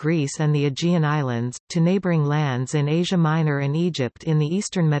mainland of Greece and the Aegean Islands, to neighboring lands in Asia Minor and Egypt in the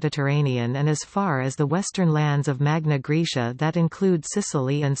eastern Mediterranean, and as far as the western lands of Magna Graecia that include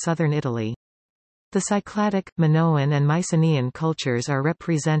Sicily and southern Italy. The Cycladic, Minoan and Mycenaean cultures are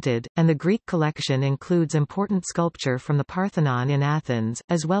represented, and the Greek collection includes important sculpture from the Parthenon in Athens,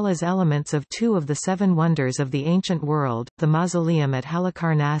 as well as elements of two of the seven wonders of the ancient world, the mausoleum at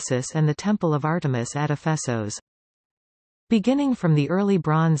Halicarnassus and the Temple of Artemis at Ephesos. Beginning from the early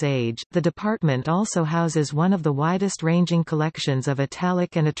Bronze Age, the department also houses one of the widest-ranging collections of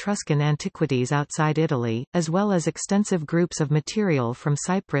Italic and Etruscan antiquities outside Italy, as well as extensive groups of material from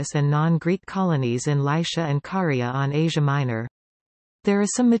Cyprus and non-Greek colonies in Lycia and Caria on Asia Minor. There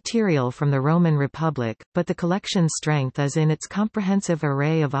is some material from the Roman Republic, but the collection's strength is in its comprehensive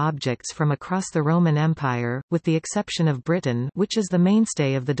array of objects from across the Roman Empire, with the exception of Britain, which is the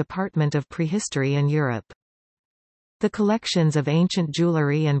mainstay of the Department of Prehistory in Europe. The collections of ancient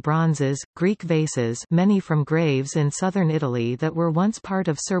jewellery and bronzes, Greek vases, many from graves in southern Italy that were once part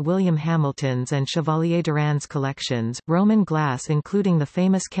of Sir William Hamilton's and Chevalier Durand's collections, Roman glass including the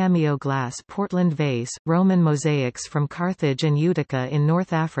famous cameo glass Portland vase, Roman mosaics from Carthage and Utica in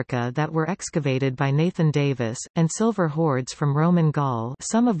North Africa that were excavated by Nathan Davis, and silver hoards from Roman Gaul,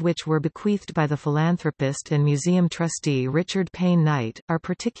 some of which were bequeathed by the philanthropist and museum trustee Richard Payne Knight, are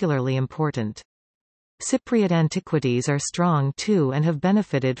particularly important. Cypriot antiquities are strong too and have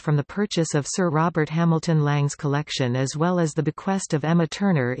benefited from the purchase of Sir Robert Hamilton Lang's collection as well as the bequest of Emma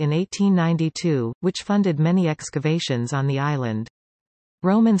Turner in 1892, which funded many excavations on the island.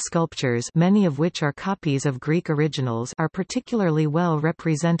 Roman sculptures, many of which are copies of Greek originals, are particularly well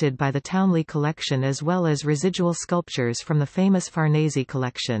represented by the Townley collection as well as residual sculptures from the famous Farnese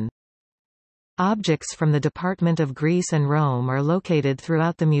collection. Objects from the Department of Greece and Rome are located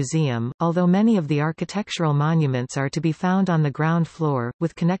throughout the museum, although many of the architectural monuments are to be found on the ground floor,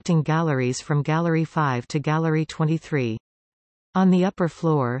 with connecting galleries from Gallery 5 to Gallery 23. On the upper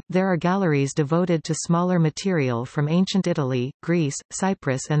floor, there are galleries devoted to smaller material from ancient Italy, Greece,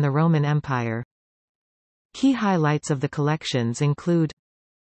 Cyprus and the Roman Empire. Key highlights of the collections include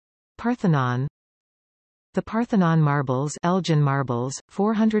Parthenon. The Parthenon marbles, Elgin marbles,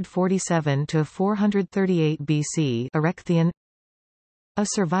 447 to 438 BC, Erechtheion. A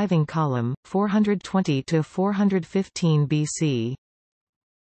surviving column, 420 to 415 BC.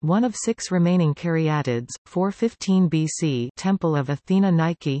 One of 6 remaining caryatids, 415 BC, Temple of Athena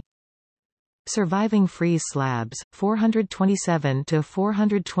Nike. Surviving frieze slabs, 427 to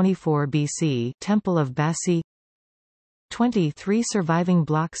 424 BC, Temple of Bassi. 23 surviving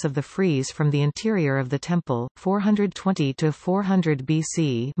blocks of the frieze from the interior of the temple, 420 to 400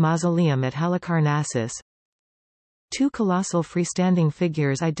 BC, Mausoleum at Halicarnassus. 2 colossal freestanding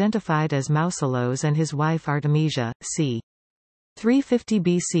figures identified as Mausoleus and his wife Artemisia, c. 350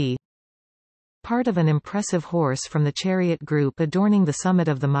 BC. Part of an impressive horse from the chariot group adorning the summit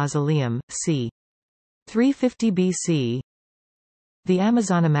of the mausoleum, c. 350 BC. The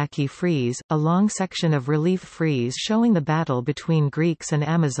Amazonomachy frieze, a long section of relief frieze showing the battle between Greeks and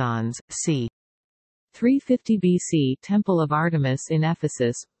Amazons, c. 350 BC, Temple of Artemis in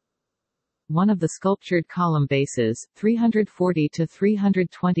Ephesus. One of the sculptured column bases, 340 to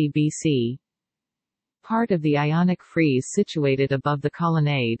 320 BC. part of the Ionic frieze situated above the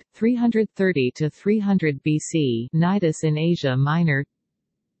colonnade, 330 to 300 BC, Cnidus in Asia Minor,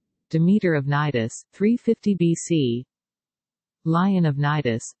 Demeter of Cnidus, 350 BC, Lion of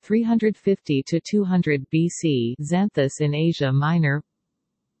Cnidus, 350 to 200 BC, Xanthus in Asia Minor,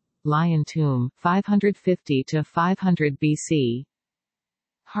 Lion tomb, 550 to 500 BC,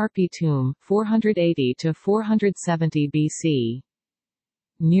 Harpy tomb, 480 to 470 BC.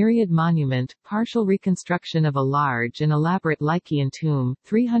 Nereid monument, partial reconstruction of a large and elaborate Lycian tomb,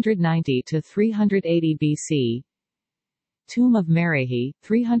 390 to 380 BC. Tomb of Marahi,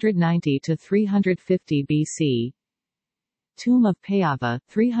 390 to 350 BC. Tomb of Payava,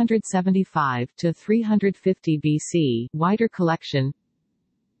 375 to 350 BC. Wider collection.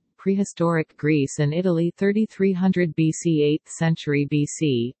 Prehistoric Greece and Italy, 3300 BC, 8th century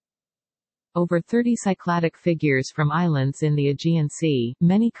BC. Over 30 Cycladic figures from islands in the Aegean Sea,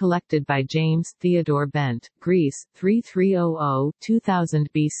 many collected by James Theodore Bent, Greece, 3300-2000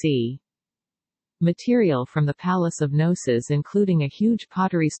 BC. Material from the Palace of Knossos including a huge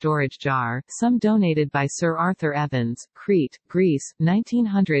pottery storage jar, some donated by Sir Arthur Evans, Crete, Greece,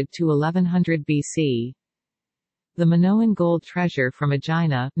 1900-1100 BC. The Minoan gold treasure from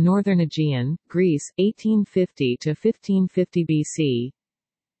Aegina, northern Aegean, Greece, 1850-1550 BC.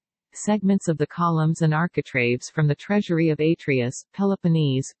 Segments of the columns and architraves from the treasury of Atreus,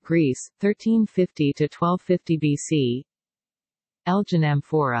 Peloponnese, Greece, 1350-1250 BC. Elgin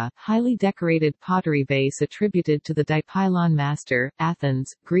amphora, highly decorated pottery vase attributed to the Dipylon master,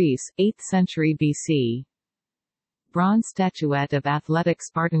 Athens, Greece, 8th century BC. Bronze statuette of athletic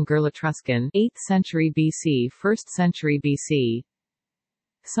Spartan girl Etruscan, 8th century BC 1st century BC.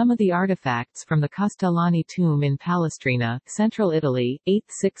 Some of the artifacts from the Castellani tomb in Palestrina, central Italy,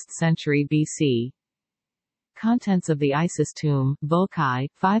 8th–6th century BC. Contents of the Isis tomb, Volcae,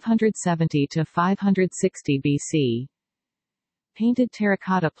 570–560 BC. Painted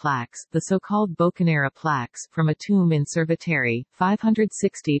terracotta plaques, the so-called Bocanera plaques, from a tomb in Cerveteri,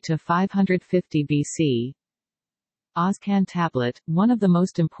 560–550 BC. Oscan tablet, one of the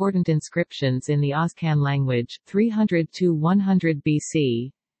most important inscriptions in the Oscan language, 300–100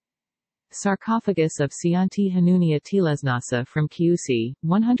 BC. Sarcophagus of Sianti Hanunia Telesnasa from Chiusi,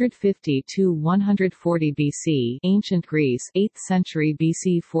 150–140 BC, Ancient Greece, 8th century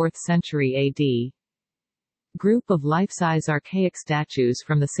BC 4th century AD. Group of life-size archaic statues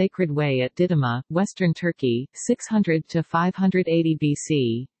from the Sacred Way at Didyma, Western Turkey, 600–580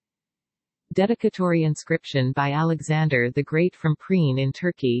 BC. Dedicatory inscription by Alexander the Great from Priene in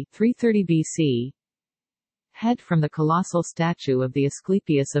Turkey, 330 BC. Head from the colossal statue of the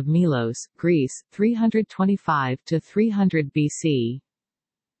Asclepius of Milos, Greece, 325–300 BC.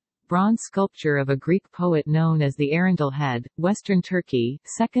 Bronze sculpture of a Greek poet known as the Arundel Head, Western Turkey,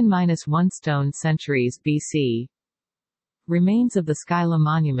 2nd–1 stone centuries BC. Remains of the Skylla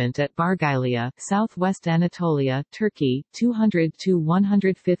monument at Bargailia, southwest Anatolia, Turkey,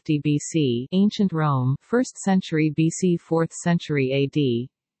 200–150 BC, Ancient Rome, 1st century BC 4th century AD.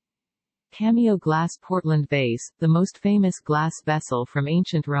 Cameo glass Portland vase, the most famous glass vessel from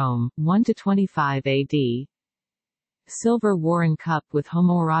ancient Rome, 1–25 AD. Silver Warren cup with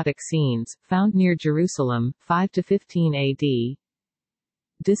homoerotic scenes, found near Jerusalem, 5–15 AD.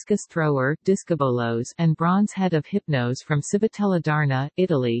 Discus thrower, discobolos, and bronze head of Hypnos from Civitella d'Arna,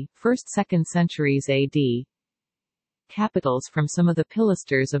 Italy, 1st–2nd centuries AD. Capitals from some of the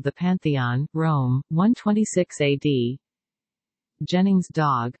pilasters of the Pantheon, Rome, 126 AD. Jennings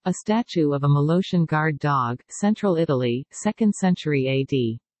dog, a statue of a Molossian guard dog, central Italy, 2nd century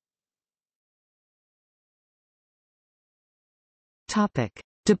AD. Topic: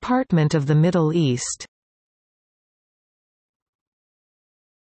 Department of the Middle East.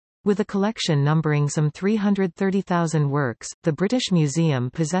 With a collection numbering some 330,000 works, the British Museum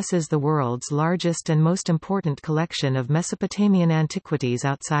possesses the world's largest and most important collection of Mesopotamian antiquities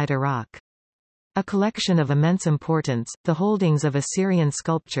outside Iraq. A collection of immense importance, the holdings of Assyrian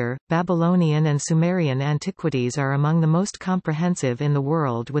sculpture, Babylonian and Sumerian antiquities are among the most comprehensive in the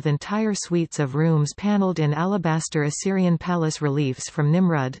world, with entire suites of rooms paneled in alabaster Assyrian palace reliefs from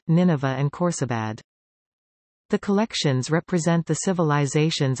Nimrud, Nineveh and Khorsabad. The collections represent the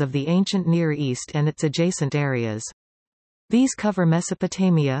civilizations of the ancient Near East and its adjacent areas. These cover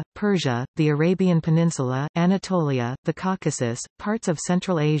Mesopotamia, Persia, the Arabian Peninsula, Anatolia, the Caucasus, parts of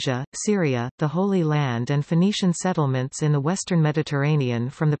Central Asia, Syria, the Holy Land and Phoenician settlements in the western Mediterranean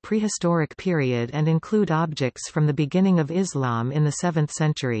from the prehistoric period, and include objects from the beginning of Islam in the 7th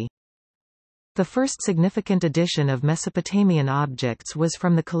century. The first significant edition of Mesopotamian objects was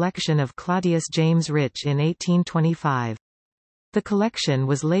from the collection of Claudius James Rich in 1825. The collection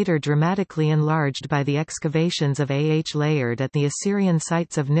was later dramatically enlarged by the excavations of A. H. Layard at the Assyrian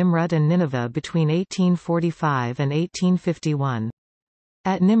sites of Nimrud and Nineveh between 1845 and 1851.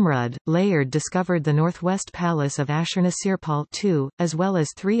 At Nimrud, Layard discovered the northwest palace of Ashurnasirpal II, as well as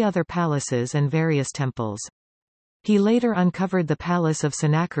 3 other palaces and various temples. He later uncovered the palace of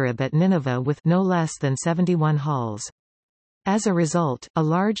Sennacherib at Nineveh with no less than 71 halls. As a result, a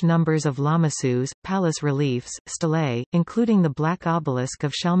large numbers of lamassus, palace reliefs, stelae, including the Black Obelisk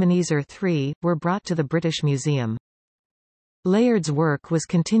of Shalmaneser III, were brought to the British Museum. Layard's work was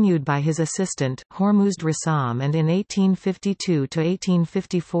continued by his assistant, Hormuzd Rassam, and in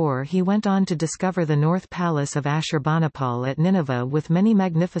 1852–1854 he went on to discover the North Palace of Ashurbanipal at Nineveh with many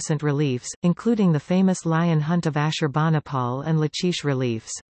magnificent reliefs, including the famous Lion Hunt of Ashurbanipal and Lachish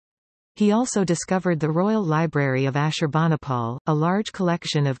reliefs. He also discovered the Royal Library of Ashurbanipal, a large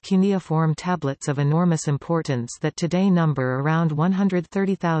collection of cuneiform tablets of enormous importance that today number around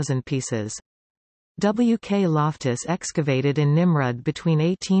 130,000 pieces. W. K. Loftus excavated in Nimrud between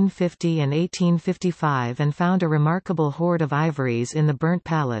 1850 and 1855 and found a remarkable hoard of ivories in the burnt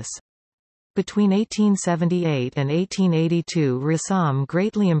palace. Between 1878 and 1882 Rassam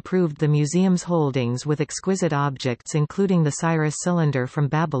greatly improved the museum's holdings with exquisite objects including the Cyrus cylinder from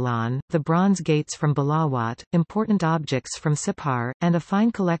Babylon, the bronze gates from Balawat, important objects from Sippar, and a fine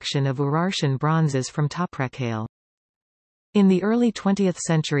collection of Urartian bronzes from Toprakale. In the early 20th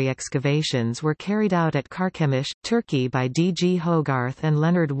century excavations were carried out at Carchemish, Turkey by D. G. Hogarth and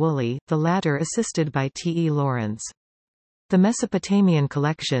Leonard Woolley, the latter assisted by T. E. Lawrence. The Mesopotamian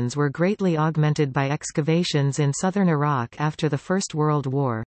collections were greatly augmented by excavations in southern Iraq after the First World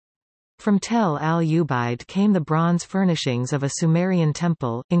War. From Tel al-Ubaid came the bronze furnishings of a Sumerian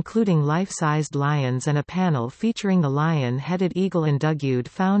temple, including life-sized lions and a panel featuring the lion-headed eagle Indugud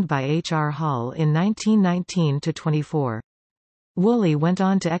found by H. R. Hull in 1919–24. Woolley went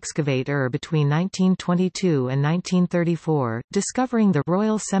on to excavate between 1922 and 1934, discovering the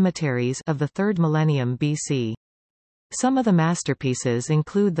royal cemeteries of the 3rd millennium BC. Some of the masterpieces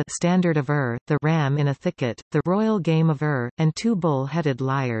include the Standard of the ram in a thicket, the Royal Game of and 2 bull-headed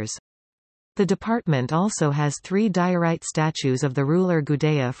lyres. The department also has 3 diorite statues of the ruler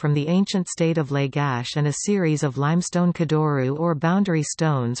Gudea from the ancient state of Lagash and a series of limestone Kadoru or boundary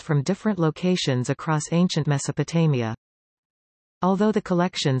stones from different locations across ancient Mesopotamia. Although the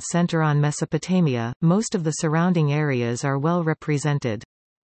collections center on Mesopotamia, most of the surrounding areas are well represented.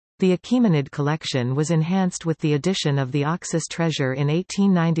 The Achaemenid collection was enhanced with the addition of the Oxus treasure in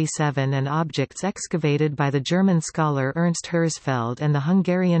 1897 and objects excavated by the German scholar Ernst Herzfeld and the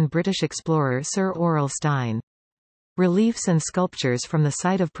Hungarian-British explorer Sir Aurel Stein. Reliefs and sculptures from the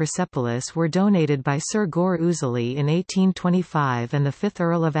site of Persepolis were donated by Sir Gore Ouseley in 1825 and the 5th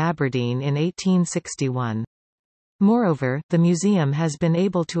Earl of Aberdeen in 1861. Moreover, the museum has been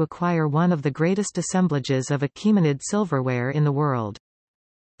able to acquire one of the greatest assemblages of Achaemenid silverware in the world.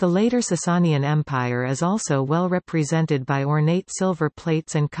 The later Sasanian Empire is also well represented by ornate silver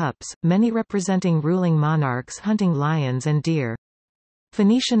plates and cups, many representing ruling monarchs hunting lions and deer.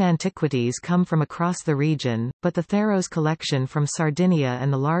 Phoenician antiquities come from across the region, but the Tharos collection from Sardinia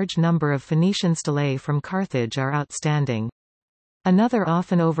and the large number of Phoenician stelae from Carthage are outstanding. Another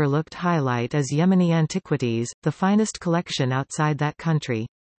often overlooked highlight is Yemeni antiquities, the finest collection outside that country.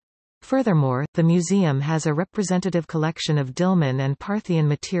 Furthermore, the museum has a representative collection of Dilmun and Parthian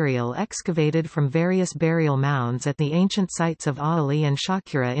material excavated from various burial mounds at the ancient sites of Aali and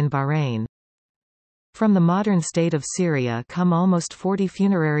Shakura in Bahrain. From the modern state of Syria come almost 40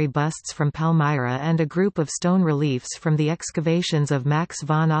 funerary busts from Palmyra and a group of stone reliefs from the excavations of Max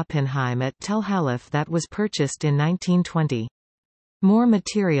von Oppenheim at Tel Halaf that was purchased in 1920. More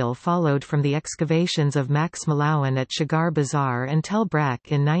material followed from the excavations of Max Malawan at Shigar Bazaar and Tel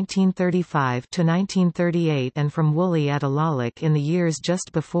Brak in 1935–1938 and from Woolley at Alalak in the years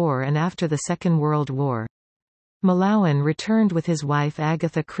just before and after the Second World War. Malawan returned with his wife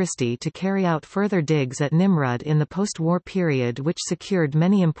Agatha Christie to carry out further digs at Nimrud in the post-war period, which secured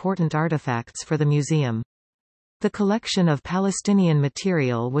many important artifacts for the museum. The collection of Palestinian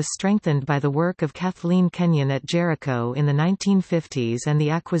material was strengthened by the work of Kathleen Kenyon at Jericho in the 1950s and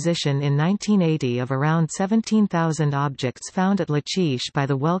the acquisition in 1980 of around 17,000 objects found at Lachish by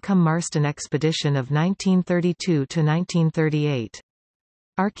the Wellcome Marston expedition of 1932–1938.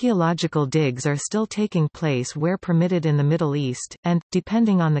 Archaeological digs are still taking place where permitted in the Middle East, and,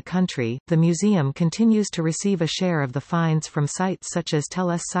 depending on the country, the museum continues to receive a share of the finds from sites such as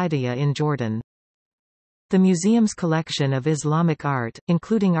Tel Es-Sidiyah in Jordan. The museum's collection of Islamic art,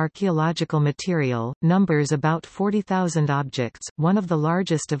 including archaeological material, numbers about 40,000 objects, one of the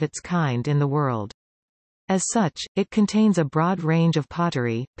largest of its kind in the world. As such, it contains a broad range of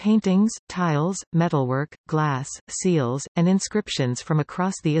pottery, paintings, tiles, metalwork, glass, seals, and inscriptions from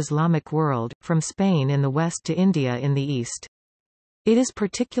across the Islamic world, from Spain in the west to India in the east. It is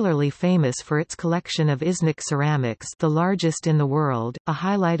particularly famous for its collection of Iznik ceramics, the largest in the world, a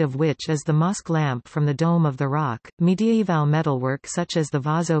highlight of which is the mosque lamp from the Dome of the Rock, medieval metalwork such as the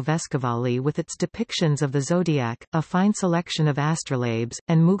vaso vescovali with its depictions of the zodiac, a fine selection of astrolabes,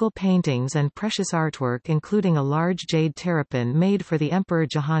 and Mughal paintings and precious artwork including a large jade terrapin made for the Emperor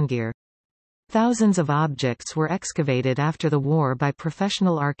Jahangir. Thousands of objects were excavated after the war by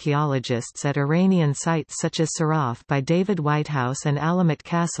professional archaeologists at Iranian sites such as Saraf by David Whitehouse and Alamet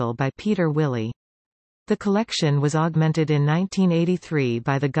Castle by Peter Willey. The collection was augmented in 1983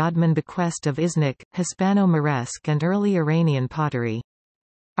 by the Godman bequest of Iznik, Hispano-Moresque and early Iranian pottery.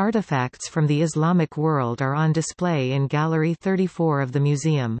 Artifacts from the Islamic world are on display in Gallery 34 of the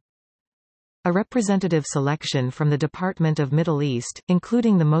museum. A representative selection from the Department of Middle East,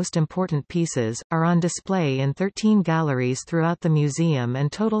 including the most important pieces, are on display in 13 galleries throughout the museum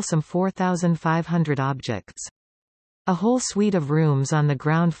and total some 4,500 objects. A whole suite of rooms on the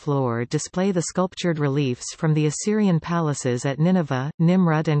ground floor display the sculptured reliefs from the Assyrian palaces at Nineveh,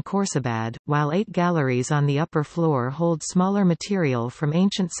 Nimrud and Khorsabad, while 8 galleries on the upper floor hold smaller material from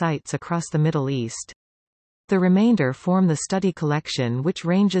ancient sites across the Middle East. The remainder form the study collection, which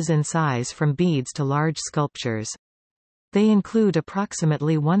ranges in size from beads to large sculptures. They include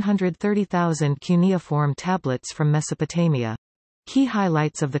approximately 130,000 cuneiform tablets from Mesopotamia. Key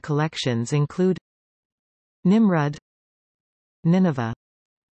highlights of the collections include Nimrud, Nineveh.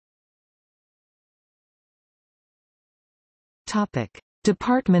 Topic: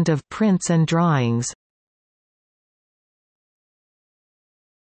 Department of Prints and Drawings.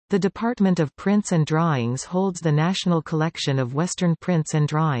 The Department of Prints and Drawings holds the National Collection of Western Prints and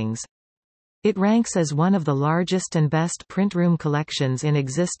Drawings. It ranks as one of the largest and best print room collections in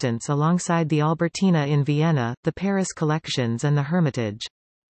existence alongside the Albertina in Vienna, the Paris collections and the Hermitage.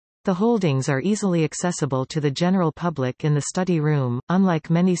 The holdings are easily accessible to the general public in the study room, unlike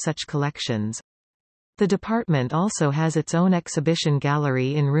many such collections. The department also has its own exhibition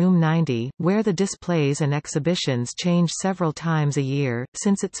gallery in Room 90, where the displays and exhibitions change several times a year.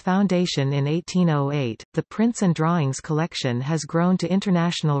 Since its foundation in 1808, the Prints and Drawings collection has grown to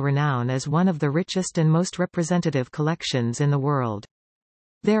international renown as one of the richest and most representative collections in the world.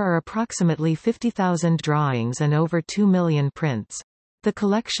 There are approximately 50,000 drawings and over 2 million prints. The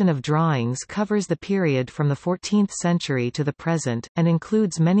collection of drawings covers the period from the 14th century to the present, and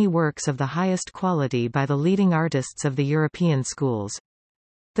includes many works of the highest quality by the leading artists of the European schools.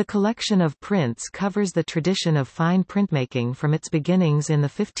 The collection of prints covers the tradition of fine printmaking from its beginnings in the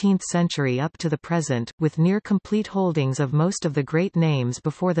 15th century up to the present, with near-complete holdings of most of the great names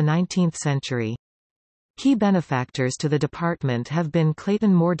before the 19th century. Key benefactors to the department have been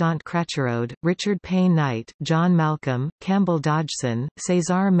Clayton Mordaunt Cratcherode, Richard Payne Knight, John Malcolm, Campbell Dodgson,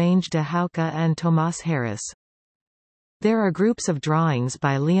 César Mange de Hauca and Tomás Harris. There are groups of drawings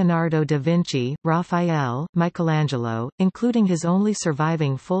by Leonardo da Vinci, Raphael, Michelangelo, including his only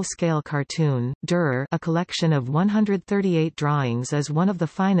surviving full-scale cartoon, Dürer, a collection of 138 drawings is one of the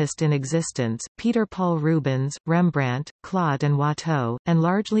finest in existence, Peter Paul Rubens, Rembrandt, Claude and Watteau, and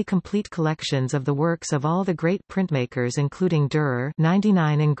largely complete collections of the works of all the great printmakers including Dürer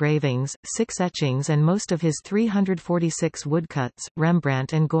 99 engravings, 6 etchings and most of his 346 woodcuts,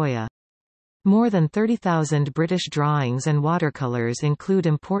 Rembrandt and Goya. More than 30,000 British drawings and watercolours include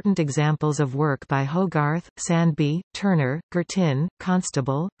important examples of work by Hogarth, Sandby, Turner, Girtin,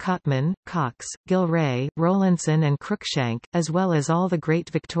 Constable, Cotman, Cox, Gilray, Rowlandson and Cruikshank, as well as all the great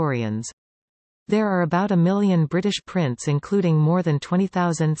Victorians. There are about 1 million British prints including more than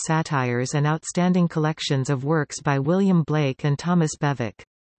 20,000 satires and outstanding collections of works by William Blake and Thomas Bewick.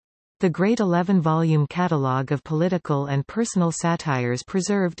 The great 11-volume catalogue of political and personal satires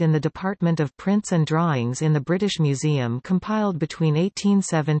preserved in the Department of Prints and Drawings in the British Museum compiled between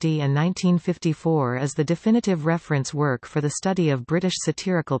 1870 and 1954 is the definitive reference work for the study of British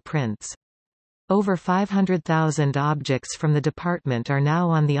satirical prints. Over 500,000 objects from the department are now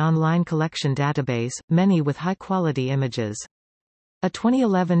on the online collection database, many with high-quality images. A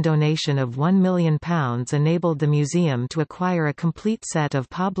 2011 donation of £1 million enabled the museum to acquire a complete set of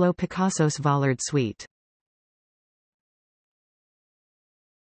Pablo Picasso's Vollard suite.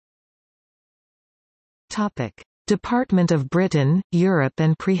 Topic: Department of Britain, Europe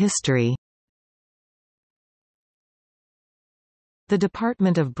and Prehistory. The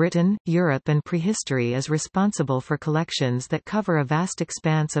Department of Britain, Europe and Prehistory is responsible for collections that cover a vast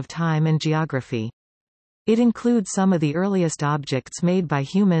expanse of time and geography. It includes some of the earliest objects made by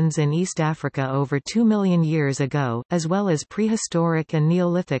humans in East Africa over 2 million years ago, as well as prehistoric and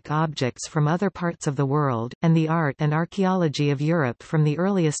Neolithic objects from other parts of the world, and the art and archaeology of Europe from the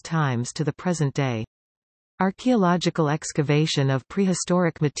earliest times to the present day. Archaeological excavation of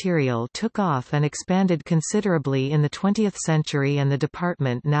prehistoric material took off and expanded considerably in the 20th century, and the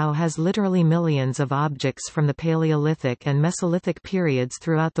department now has literally millions of objects from the Paleolithic and Mesolithic periods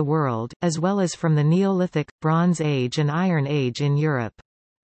throughout the world, as well as from the Neolithic, Bronze Age and Iron Age in Europe.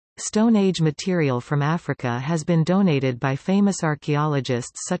 Stone Age material from Africa has been donated by famous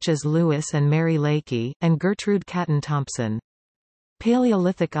archaeologists such as Lewis and Mary Leakey, and Gertrude Catton Thompson.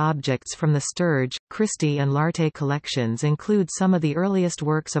 Paleolithic objects from the Sturge, Christie and Lartey collections include some of the earliest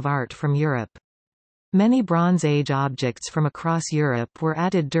works of art from Europe. Many Bronze Age objects from across Europe were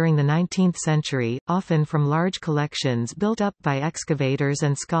added during the 19th century, often from large collections built up by excavators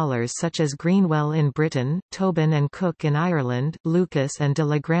and scholars such as Greenwell in Britain, Tobin and Cook in Ireland, Lucas and de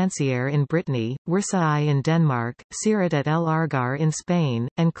la Grancière in Brittany, Wirsai in Denmark, Sirat at El Argar in Spain,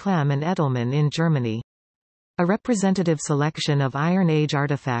 and Clem and Edelman in Germany. A representative selection of Iron Age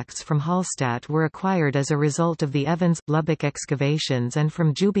artifacts from Hallstatt were acquired as a result of the Evans-Lubbock excavations and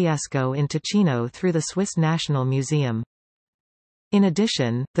from Jubiesco in Ticino through the Swiss National Museum. In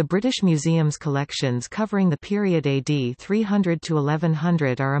addition, the British Museum's collections covering the period AD 300 to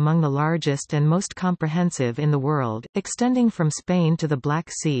 1100 are among the largest and most comprehensive in the world, extending from Spain to the Black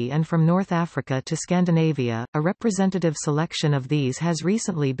Sea and from North Africa to Scandinavia. A representative selection of these has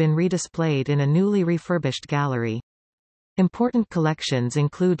recently been redisplayed in a newly refurbished gallery. Important collections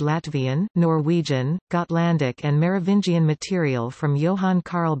include Latvian, Norwegian, Gotlandic and Merovingian material from Johann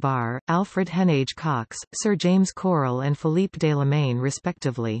Karl Bahr, Alfred Henage Cox, Sir James Correll and Philippe Delamain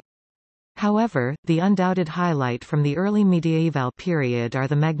respectively. However, the undoubted highlight from the early medieval period are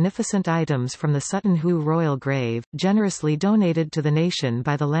the magnificent items from the Sutton Hoo royal grave, generously donated to the nation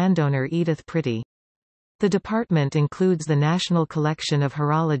by the landowner Edith Pretty. The department includes the National Collection of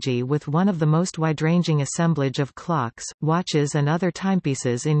Horology with one of the most wide-ranging assemblage of clocks, watches and other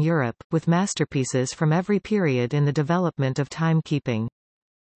timepieces in Europe, with masterpieces from every period in the development of timekeeping.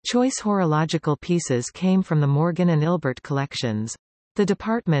 Choice horological pieces came from the Morgan and Ilbert collections. The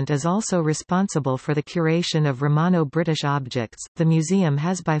department is also responsible for the curation of Romano-British objects. The museum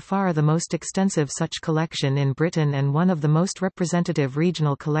has by far the most extensive such collection in Britain and one of the most representative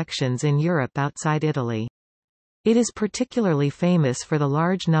regional collections in Europe outside Italy. It is particularly famous for the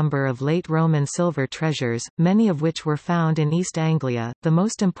large number of late Roman silver treasures, many of which were found in East Anglia, the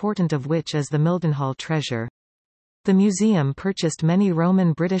most important of which is the Mildenhall treasure. The museum purchased many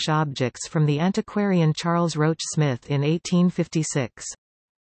Roman British objects from the antiquarian Charles Roach Smith in 1856.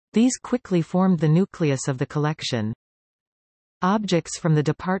 These quickly formed the nucleus of the collection. Objects from the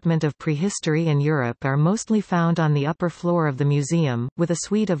Department of Prehistory in Europe are mostly found on the upper floor of the museum, with a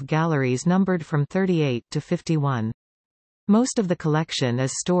suite of galleries numbered from 38 to 51. Most of the collection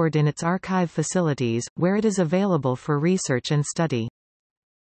is stored in its archive facilities, where it is available for research and study.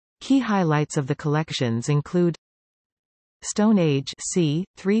 Key highlights of the collections include Stone Age c.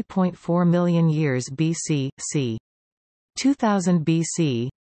 3.4 million years BC, c. 2000 BC.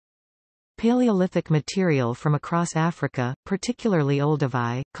 Paleolithic material from across Africa, particularly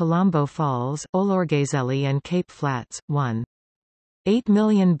Olduvai, Colombo Falls, Olorgesailie and Cape Flats, 1.8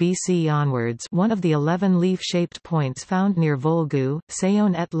 million BC onwards, one of the 11 leaf-shaped points found near Volgu,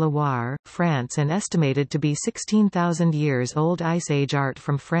 Saône-et-Loire, France, and estimated to be 16,000 years old. Ice Age art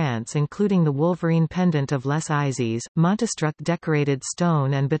from France including the Wolverine pendant of Les Isis, Montestruc decorated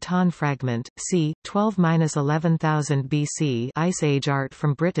stone and baton fragment, c. 12–11,000 BC. Ice Age art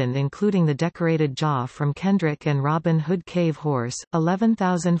from Britain including the decorated jaw from Kendrick and Robin Hood Cave Horse,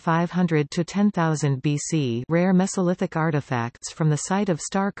 11,500 to 10,000 BC. Rare Mesolithic artifacts from the site of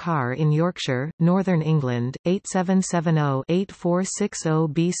Star Car in Yorkshire, Northern England,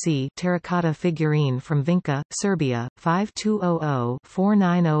 8770–8460 BC. Terracotta figurine from Vinca, Serbia,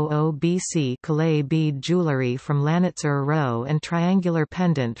 5200–4900 BC. Calais bead jewellery from Lanitzer-Row and triangular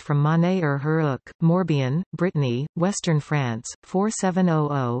pendant from Monet-Heroic, Morbihan, Brittany, Western France,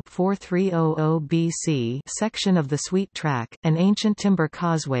 4700–4300 BC. Section of the Sweet Track, an ancient timber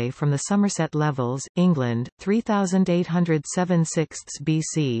causeway from the Somerset Levels, England, 3876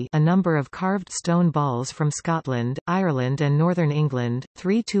 BC. A number of carved stone balls from Scotland, Ireland and Northern England,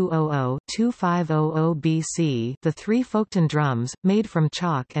 3200–2500 BC. The three Folkestone drums, made from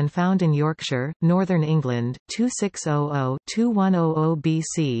chalk and found in Yorkshire, Northern England, 2600–2100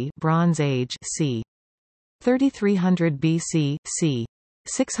 BC. Bronze Age c. 3300 BC, c.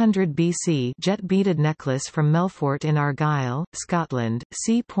 600 BC jet beaded necklace from Melfort in Argyll, Scotland,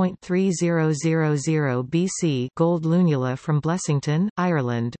 c.3000 BC gold lunula from Blessington,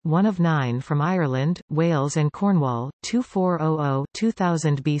 Ireland, 1 of 9 from Ireland, Wales and Cornwall,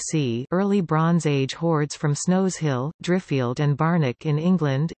 2400-2000 BC early Bronze Age hoards from Snows Hill, Driffield and Barnock in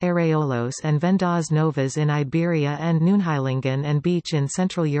England, Areolos and Vendas Novas in Iberia and Neunheilingen and Beach in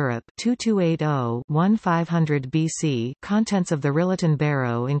Central Europe, 2280-1500 BC contents of the Rilleton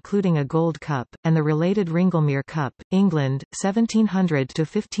Barrow including a gold cup, and the related Ringlemere cup, England, 1700 to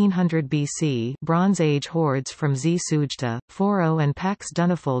 1500 BC Bronze Age hoards from Szújta, Foró and Pax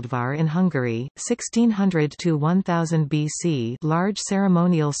Dunafoldvar in Hungary, 1600 to 1000 BC large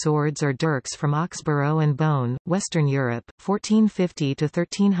ceremonial swords or dirks from Oxborough and Beaune, Western Europe, 1450 to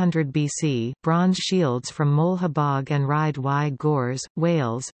 1300 BC bronze shields from Molhabog and Ride y Gors,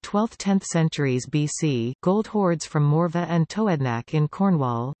 Wales, 12th–10th centuries BC gold hoards from Morva and Toednac in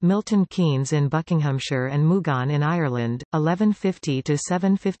Cornwall, Milton Keynes in Buckinghamshire and Mugon in Ireland, 1150 to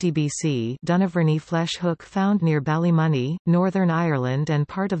 750 BC Dunaverny flesh hook found near Ballymoney, Northern Ireland and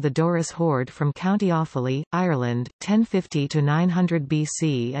part of the Doris hoard from County Offaly, Ireland, 1050 to 900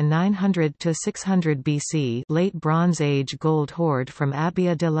 BC and 900 to 600 BC late Bronze Age gold hoard from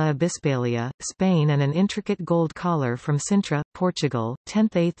Abia de la Bisbalia, Spain and an intricate gold collar from Sintra, Portugal,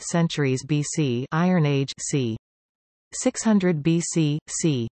 10th–8th centuries BC Iron Age c. 600 BC,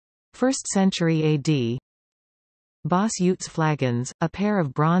 c. 1st century AD. Bos Utes flagons, a pair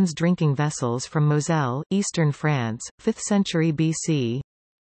of bronze drinking vessels from Moselle, eastern France, 5th century BC.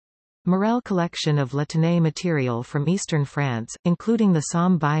 Morel collection of Latonnais material from eastern France, including the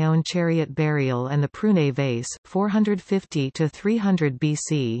Somme Bayonne chariot burial and the Prunet vase, 450 to 300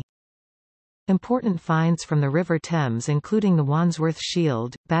 BC. Important finds from the River Thames including the Wandsworth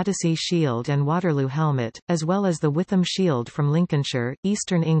Shield, Battersea Shield and Waterloo Helmet, as well as the Witham Shield from Lincolnshire,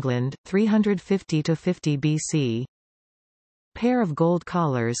 eastern England, 350 to 50 BC. Pair of gold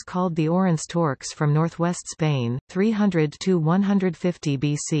collars called the Orense Torques from northwest Spain, 300 to 150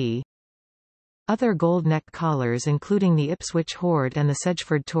 BC. Other gold neck collars including the Ipswich Hoard and the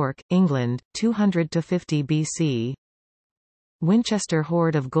Sedgeford Torque, England, 200 to 50 BC. Winchester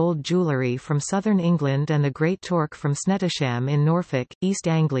hoard of gold jewellery from southern England and the Great Torque from Snettisham in Norfolk, East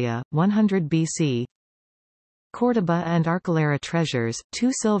Anglia, 100 BC. Córdoba and Archuleta treasures,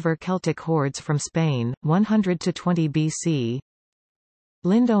 2 silver Celtic hoards from Spain, 100 to 20 BC.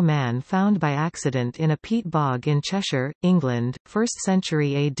 Lindo man found by accident in a peat bog in Cheshire, England, 1st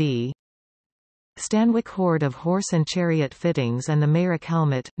century AD. Stanwick hoard of horse and chariot fittings and the Mayrick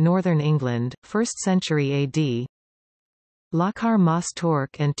helmet, northern England, 1st century AD. Lochar Moss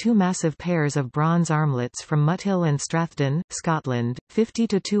Torque and 2 massive pairs of bronze armlets from Muthill and Strathdon, Scotland, 50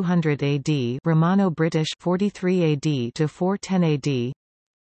 to 200 AD Romano-British 43 AD to 410 AD.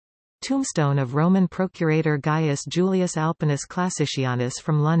 Tombstone of Roman procurator Gaius Julius Alpinus Classicianus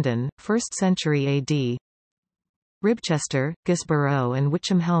from London, 1st century AD. Ribchester, Gisborough and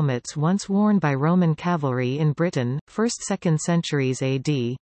Witcham helmets once worn by Roman cavalry in Britain, 1st–2nd centuries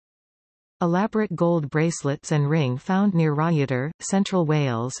AD. Elaborate gold bracelets and ring found near Rhyydr, Central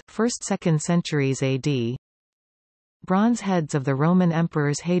Wales, 1st–2nd centuries AD. Bronze heads of the Roman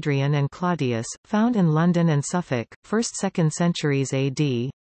emperors Hadrian and Claudius, found in London and Suffolk, 1st–2nd centuries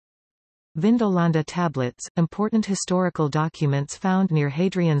AD. Vindolanda tablets, important historical documents found near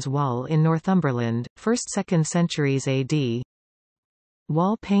Hadrian's Wall in Northumberland, 1st–2nd centuries AD.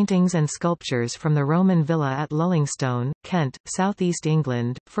 Wall paintings and sculptures from the Roman villa at Lullingstone, Kent, southeast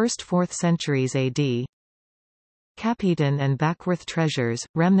England, 1st–4th centuries AD. Capheaton and Backworth treasures,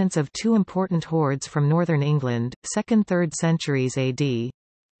 remnants of 2 important hoards from northern England, 2nd–3rd centuries AD.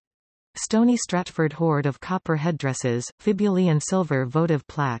 Stony Stratford hoard of copper headdresses, fibulae and silver votive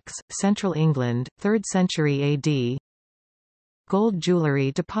plaques, central England, 3rd century AD. Gold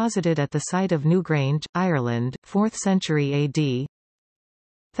jewellery deposited at the site of Newgrange, Ireland, 4th century AD.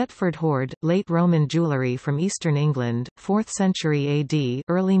 Thetford hoard, late Roman jewellery from eastern England, 4th century AD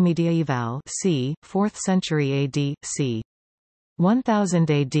early medieval c. 4th century AD, c. 1000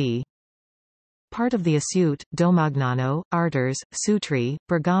 AD. Part of the Asciute, Domagnano, Arders, Sutri,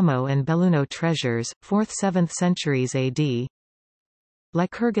 Bergamo and Belluno treasures, 4th–7th centuries AD.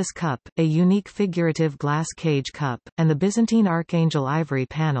 Lycurgus cup, a unique figurative glass cage cup, and the Byzantine Archangel ivory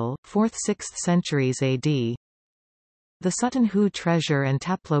panel, 4th–6th centuries AD. The Sutton Hoo treasure and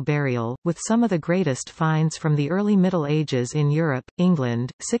Taplow burial, with some of the greatest finds from the early Middle Ages in Europe,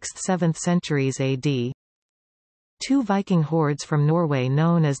 England, 6th–7th centuries AD. 2 Viking hoards from Norway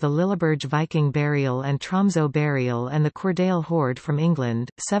known as the Lilleberg Viking burial and Tromsø burial and the Cordale hoard from England,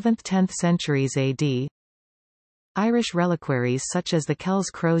 7th–10th centuries AD. Irish reliquaries such as the Kells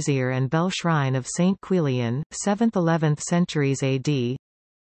Crozier and Bell Shrine of St. Quilian, 7th–11th centuries AD.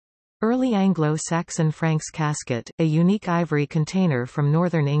 Early Anglo-Saxon Franks casket, a unique ivory container from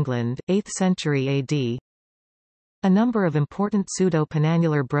northern England, 8th century AD. A number of important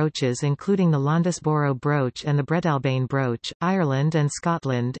pseudo-penannular brooches including the Londesborough brooch and the Breadalbane brooch, Ireland and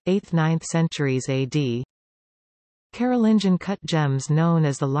Scotland, 8th–9th centuries AD. Carolingian cut gems known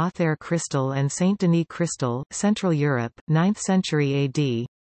as the Lothair crystal and Saint Denis crystal, Central Europe, 9th century AD.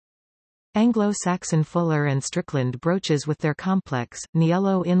 Anglo-Saxon Fuller and Strickland brooches with their complex,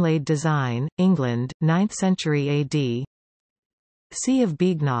 niello inlaid design, England, 9th century AD. Sea of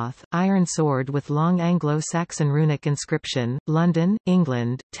Beagnoth, iron sword with long Anglo-Saxon runic inscription, London,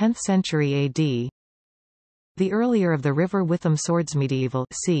 England, 10th century AD. The earlier of the River Witham swords medieval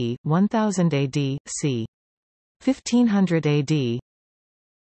c. 1000 AD, c. 1500 AD.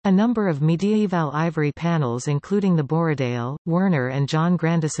 A number of medieval ivory panels including the Borrowdale, Werner and John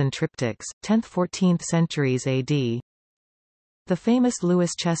Grandison triptychs, 10th–14th centuries AD. The famous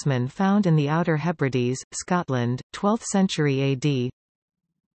Lewis chessmen found in the Outer Hebrides, Scotland, 12th century AD.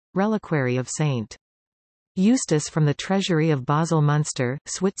 Reliquary of St. Eustace from the treasury of Basel Munster,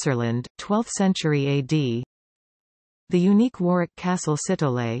 Switzerland, 12th century AD. The unique Warwick Castle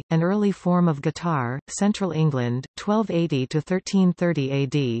Citolet, an early form of guitar, Central England, 1280–1330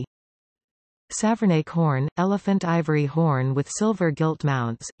 AD. Savernake horn, elephant ivory horn with silver gilt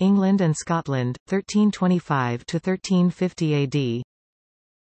mounts, England and Scotland, 1325–1350 AD.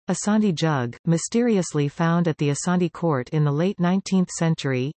 Asante jug, mysteriously found at the Asante court in the late 19th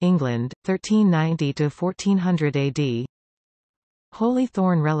century, England, 1390–1400 AD. Holy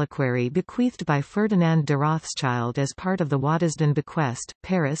Thorn reliquary bequeathed by Ferdinand de Rothschild as part of the Waddesdon bequest,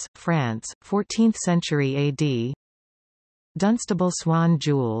 Paris, France, 14th century AD. Dunstable swan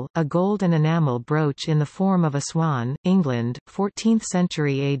jewel, a gold and enamel brooch in the form of a swan, England, 14th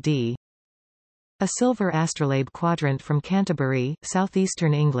century AD. A silver astrolabe quadrant from Canterbury,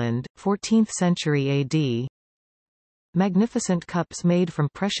 southeastern England, 14th century AD. Magnificent cups made from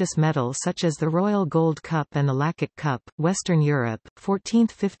precious metal such as the Royal Gold Cup and the Lacquer Cup, Western Europe,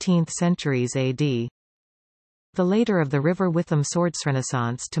 14th–15th centuries AD. The later of the River Witham swords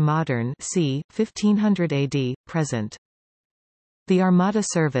Renaissance to modern c. 1500 AD, present. The Armada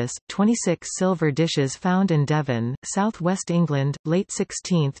Service, 26 silver dishes found in Devon, southwest England, late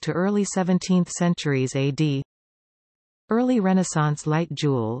 16th to early 17th centuries AD. Early Renaissance light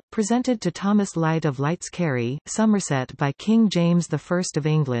jewel, presented to Thomas Light of Lights Carey, Somerset by King James I of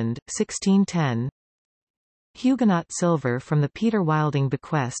England, 1610. Huguenot silver from the Peter Wilding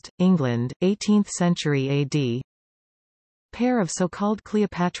bequest, England, 18th century AD. Pair of so-called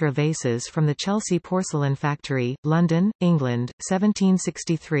Cleopatra vases from the Chelsea Porcelain Factory, London, England,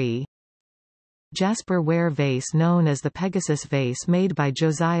 1763. Jasper ware vase known as the Pegasus vase made by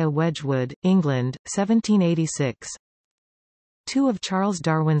Josiah Wedgwood, England, 1786. Two of Charles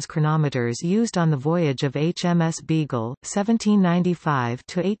Darwin's chronometers used on the voyage of HMS Beagle,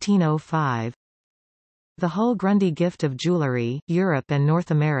 1795–1805. The Hull-Grundy gift of jewellery, Europe and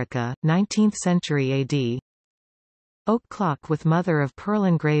North America, 19th century AD. Oak clock with mother-of-pearl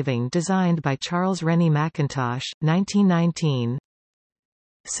engraving designed by Charles Rennie Mackintosh, 1919.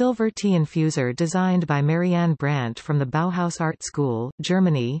 Silver tea infuser designed by Marianne Brandt from the Bauhaus Art School,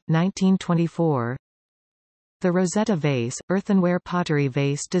 Germany, 1924. The Rosetta vase, earthenware pottery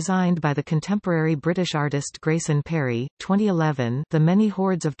vase designed by the contemporary British artist Grayson Perry, 2011. The many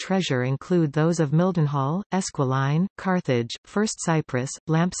hoards of treasure include those of Mildenhall, Esquiline, Carthage, First Cyprus,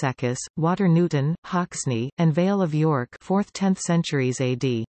 Lampsacus, Water Newton, Hawksney, and Vale of York, 4th–10th centuries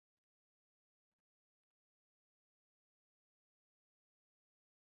AD.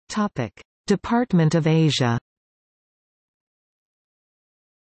 Topic: Department of Asia.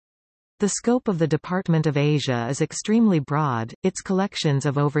 The scope of the Department of Asia is extremely broad. Its collections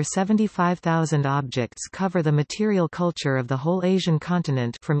of over 75,000 objects cover the material culture of the whole Asian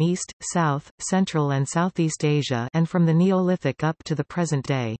continent from East, South, Central and Southeast Asia and from the Neolithic up to the present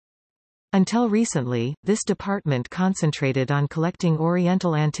day. Until recently, this department concentrated on collecting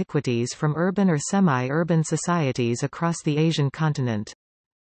Oriental antiquities from urban or semi-urban societies across the Asian continent.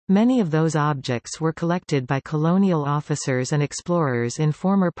 Many of those objects were collected by colonial officers and explorers in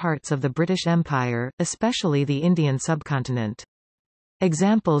former parts of the British Empire, especially the Indian subcontinent.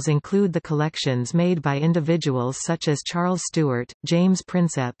 Examples include the collections made by individuals such as Charles Stewart, James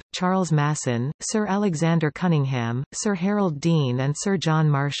Prinsep, Charles Masson, Sir Alexander Cunningham, Sir Harold Dean and Sir John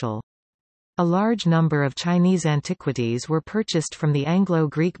Marshall. A large number of Chinese antiquities were purchased from the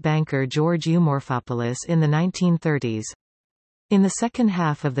Anglo-Greek banker George Eumorphopoulos in the 1930s. In the second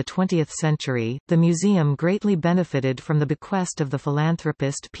half of the 20th century, the museum greatly benefited from the bequest of the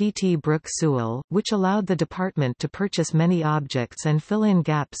philanthropist P. T. Brooke Sewell, which allowed the department to purchase many objects and fill in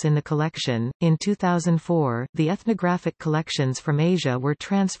gaps in the collection. In 2004, the ethnographic collections from Asia were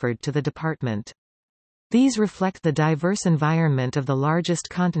transferred to the department. These reflect the diverse environment of the largest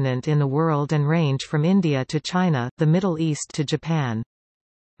continent in the world and range from India to China, the Middle East to Japan.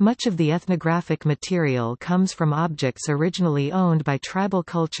 Much of the ethnographic material comes from objects originally owned by tribal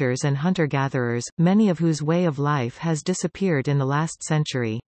cultures and hunter-gatherers, many of whose way of life has disappeared in the last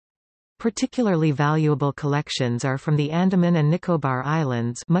century. Particularly valuable collections are from the Andaman and Nicobar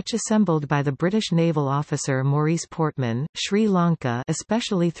Islands, much assembled by the British naval officer Maurice Portman, Sri Lanka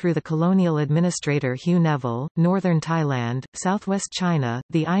especially through the colonial administrator Hugh Neville, northern Thailand, southwest China,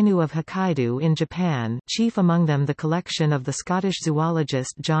 the Ainu of Hokkaido in Japan, chief among them the collection of the Scottish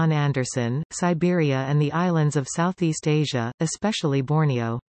zoologist John Anderson, Siberia and the islands of Southeast Asia, especially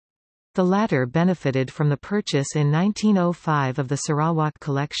Borneo. The latter benefited from the purchase in 1905 of the Sarawak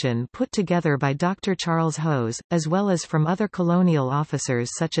collection put together by Dr. Charles Hose, as well as from other colonial officers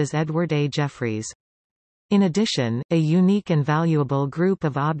such as Edward A. Jeffreys. In addition, a unique and valuable group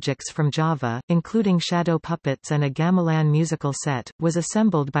of objects from Java, including shadow puppets and a gamelan musical set, was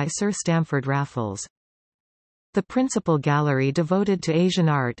assembled by Sir Stamford Raffles. The principal gallery devoted to Asian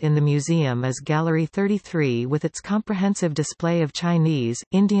art in the museum is Gallery 33 with its comprehensive display of Chinese,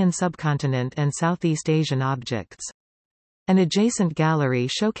 Indian subcontinent and Southeast Asian objects. An adjacent gallery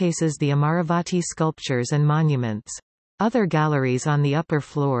showcases the Amaravati sculptures and monuments. Other galleries on the upper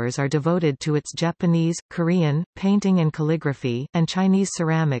floors are devoted to its Japanese, Korean, painting and calligraphy, and Chinese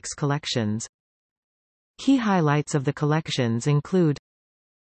ceramics collections. Key highlights of the collections include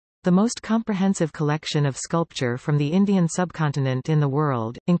the most comprehensive collection of sculpture from the Indian subcontinent in the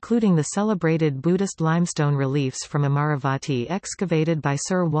world, including the celebrated Buddhist limestone reliefs from Amaravati excavated by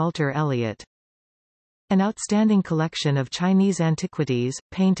Sir Walter Elliot. An outstanding collection of Chinese antiquities,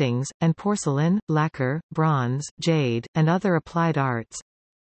 paintings, and porcelain, lacquer, bronze, jade, and other applied arts.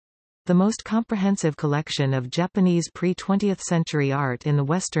 The most comprehensive collection of Japanese pre-20th century art in the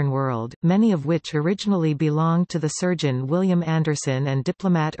Western world, many of which originally belonged to the surgeon William Anderson and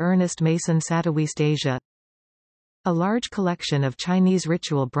diplomat Ernest Mason Southeast Asia. A large collection of Chinese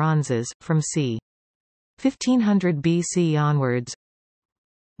ritual bronzes, from c. 1500 BC onwards.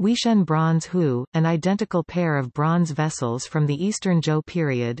 Weishen bronze Hu, an identical pair of bronze vessels from the Eastern Zhou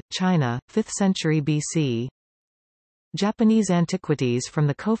period, China, 5th century BC. Japanese antiquities from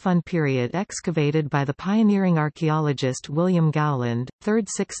the Kofun period excavated by the pioneering archaeologist William Gowland,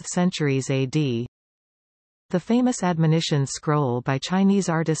 3rd–6th centuries AD. The famous admonition scroll by Chinese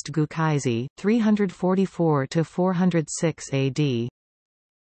artist Gu Kaizi, 344–406 AD.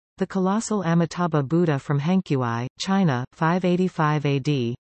 The colossal Amitabha Buddha from Hankyuai, China, 585 AD.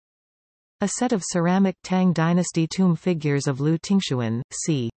 A set of ceramic Tang dynasty tomb figures of Lu Tingxuan,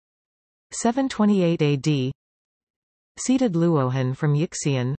 c. 728 AD. Seated Luohan from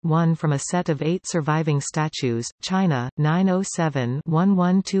Yixian, one from a set of 8 surviving statues, China,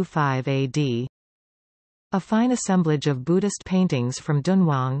 907–1125 AD. A fine assemblage of Buddhist paintings from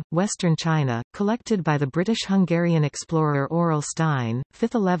Dunhuang, western China, collected by the British-Hungarian explorer Aurel Stein,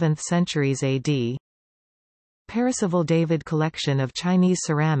 5th–11th centuries AD. Parisival David collection of Chinese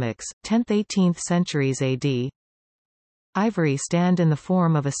ceramics, 10th–18th centuries AD. Ivory stand in the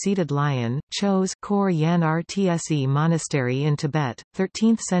form of a seated lion, Cho's Kor Yan Rtse Monastery in Tibet,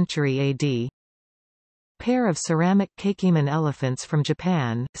 13th century AD. Pair of ceramic Kekiman elephants from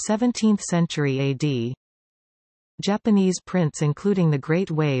Japan, 17th century AD. Japanese prints including the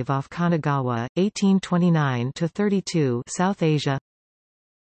Great Wave off Kanagawa, 1829–32 South Asia.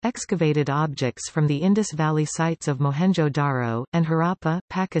 Excavated objects from the Indus Valley sites of Mohenjo-Daro, and Harappa,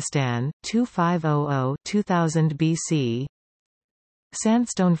 Pakistan, 2500–2000 BC.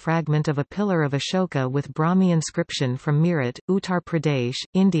 Sandstone fragment of a pillar of Ashoka with Brahmi inscription from Meerut, Uttar Pradesh,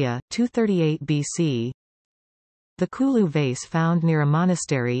 India, 238 BC. The Kulu vase found near a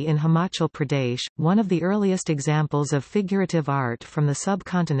monastery in Himachal Pradesh, one of the earliest examples of figurative art from the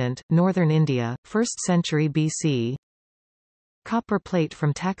subcontinent, northern India, 1st century BC. Copper plate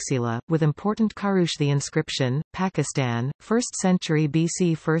from Taxila, with important Karush the inscription, Pakistan, 1st century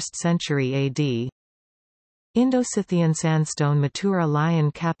BC 1st century AD. Indo-Scythian sandstone Mathura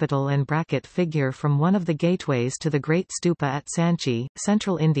lion capital and bracket figure from one of the gateways to the Great Stupa at Sanchi,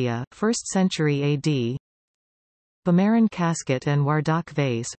 central India, 1st century AD. Bamaran casket and Wardak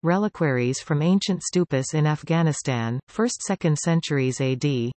vase, reliquaries from ancient stupas in Afghanistan, 1st–2nd centuries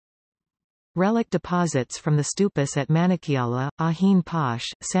AD. Relic deposits from the stupas at Manikyala, Ahin Pash,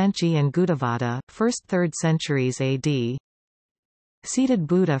 Sanchi and Gudavada, 1st–3rd centuries AD. Seated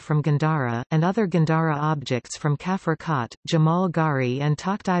Buddha from Gandhara, and other Gandhara objects from Kafur Khat, Jamal Gari and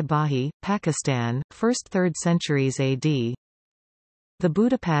Takht-i Bahi, Pakistan, 1st–3rd centuries AD. The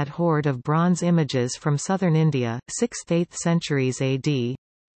Buddhapad hoard of bronze images from southern India, 6th–8th centuries AD.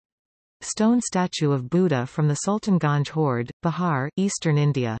 Stone statue of Buddha from the Sultanganj hoard, Bihar, eastern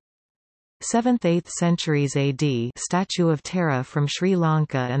India. 7th–8th centuries AD statue of Tara from Sri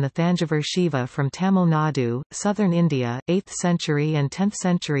Lanka and the Thanjavur Shiva from Tamil Nadu, southern India, 8th century and 10th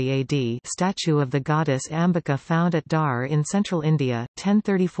century AD statue of the goddess Ambika found at Dar in central India,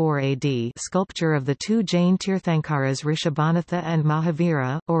 1034 AD sculpture of the two Jain Tirthankaras Rishabhanatha and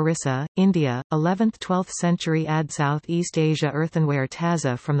Mahavira, Orissa, India, 11th–12th century AD Southeast Asia earthenware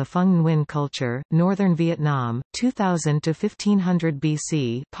Taza from the Phung Nguyen culture, northern Vietnam, 2000 to 1500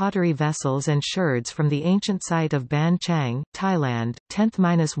 BC pottery vessels and sherds from the ancient site of Ban Chang, Thailand,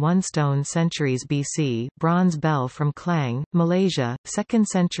 10th–1 stone centuries BC bronze bell from Klang, Malaysia, 2nd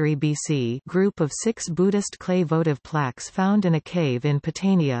century BC group of 6 Buddhist clay votive plaques found in a cave in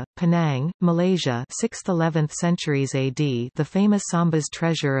Patania, Penang, Malaysia 6th–11th centuries AD the famous Sambas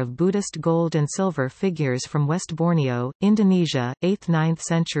treasure of Buddhist gold and silver figures from West Borneo, Indonesia, 8th–9th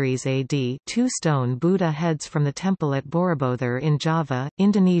centuries AD 2 stone Buddha heads from the temple at Borobudur in Java,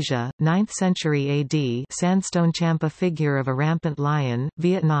 Indonesia, 9th century AD sandstone Champa figure of a rampant lion,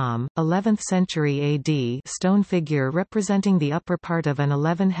 Vietnam, 11th century AD stone figure representing the upper part of an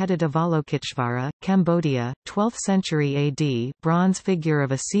 11-headed Avalokiteshvara, Cambodia, 12th century AD bronze figure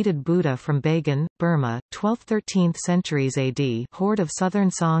of a seated Buddha from Bagan, Burma, 12th–13th centuries AD hoard of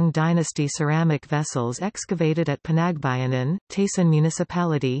southern Song dynasty ceramic vessels excavated at Panagbayanan, Taysan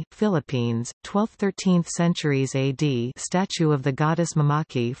Municipality, Philippines, 12th–13th centuries AD statue of the goddess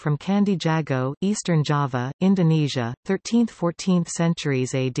Mamaki from Candi Jago, Eastern Java, Indonesia, 13th–14th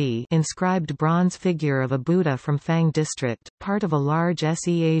centuries AD inscribed bronze figure of a Buddha from Phang district, part of a large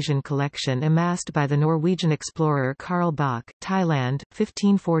SE Asian collection amassed by the Norwegian explorer Karl Bach, Thailand,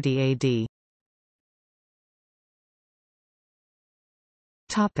 1540 AD.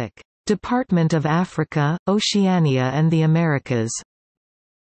 Topic: Department of Africa, Oceania and the Americas.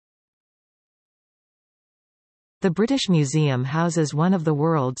 The British Museum houses one of the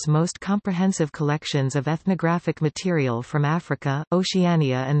world's most comprehensive collections of ethnographic material from Africa,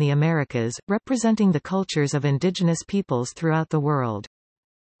 Oceania and the Americas, representing the cultures of indigenous peoples throughout the world.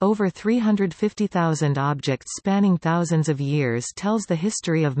 Over 350,000 objects spanning thousands of years tells the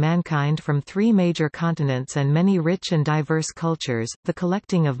history of mankind from 3 major continents and many rich and diverse cultures. The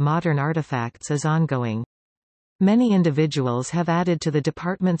collecting of modern artifacts is ongoing. Many individuals have added to the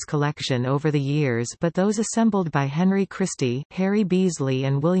department's collection over the years, but those assembled by Henry Christie, Harry Beasley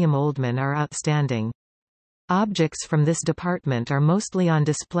and William Oldman are outstanding. Objects from this department are mostly on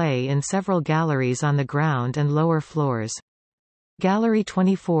display in several galleries on the ground and lower floors. Gallery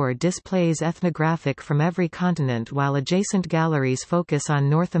 24 displays ethnographic from every continent while adjacent galleries focus on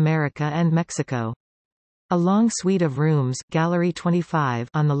North America and Mexico. A long suite of rooms, Gallery 25,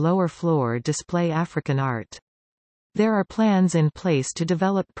 on the lower floor display African art. There are plans in place to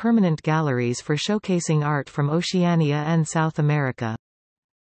develop permanent galleries for showcasing art from Oceania and South America.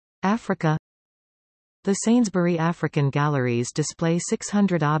 Africa. The Sainsbury African Galleries display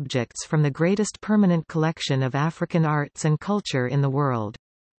 600 objects from the greatest permanent collection of African arts and culture in the world.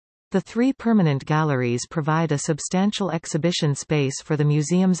 The 3 permanent galleries provide a substantial exhibition space for the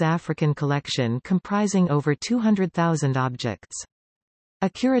museum's African collection comprising over 200,000 objects. A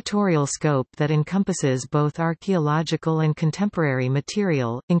curatorial scope that encompasses both archaeological and contemporary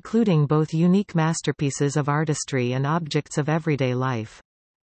material, including both unique masterpieces of artistry and objects of everyday life.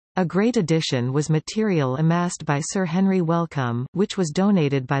 A great addition was material amassed by Sir Henry Wellcome, which was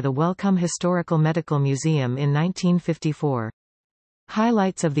donated by the Wellcome Historical Medical Museum in 1954.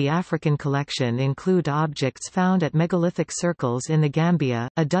 Highlights of the African collection include objects found at megalithic circles in the Gambia,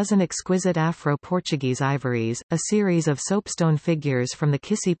 a dozen exquisite Afro-Portuguese ivories, a series of soapstone figures from the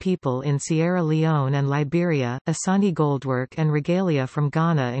Kissi people in Sierra Leone and Liberia, Asani goldwork and regalia from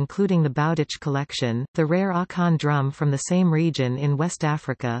Ghana including the Bowditch collection, the rare Akan drum from the same region in West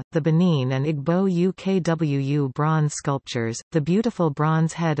Africa, the Benin and Igbo UKWU bronze sculptures, the beautiful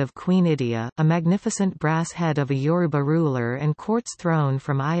bronze head of Queen Idia, a magnificent brass head of a Yoruba ruler and quartz throne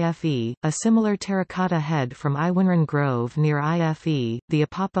from IFE, a similar terracotta head from Iwanran Grove near IFE, the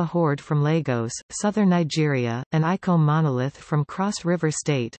Apapa hoard from Lagos, southern Nigeria, an Icombe monolith from Cross River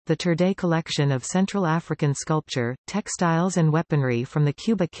State, the Turdey collection of Central African sculpture, textiles and weaponry from the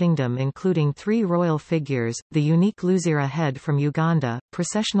Cuba Kingdom including 3 royal figures, the unique Luzira head from Uganda,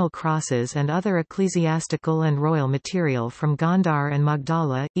 processional crosses and other ecclesiastical and royal material from Gondar and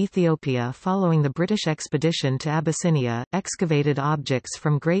Magdala, Ethiopia following the British expedition to Abyssinia, excavated objects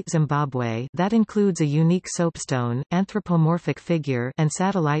from Great Zimbabwe that includes a unique soapstone, anthropomorphic figure, and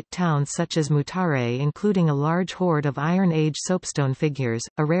satellite towns such as Mutare including a large hoard of Iron Age soapstone figures,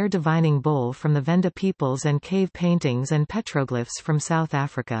 a rare divining bowl from the Venda peoples and cave paintings and petroglyphs from South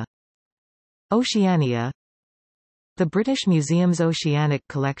Africa. Oceania. The British Museum's oceanic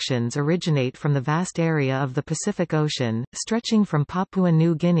collections originate from the vast area of the Pacific Ocean, stretching from Papua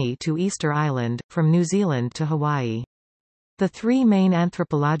New Guinea to Easter Island, from New Zealand to Hawaii. The three main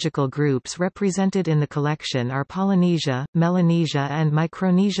anthropological groups represented in the collection are Polynesia, Melanesia and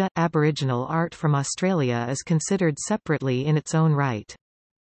Micronesia. Aboriginal art from Australia is considered separately in its own right.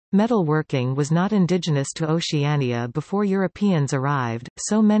 Metalworking was not indigenous to Oceania before Europeans arrived,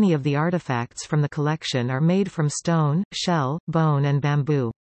 so many of the artifacts from the collection are made from stone, shell, bone and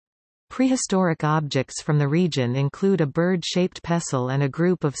bamboo. Prehistoric objects from the region include a bird-shaped pestle and a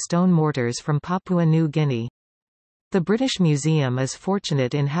group of stone mortars from Papua New Guinea. The British Museum is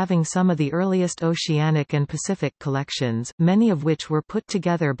fortunate in having some of the earliest oceanic and Pacific collections, many of which were put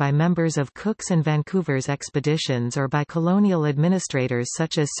together by members of Cook's and Vancouver's expeditions or by colonial administrators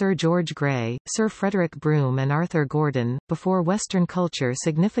such as Sir George Grey, Sir Frederick Broome and Arthur Gordon, before Western culture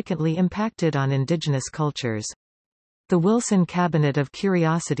significantly impacted on indigenous cultures. The Wilson Cabinet of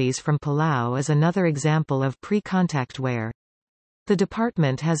Curiosities from Palau is another example of pre-contact ware. The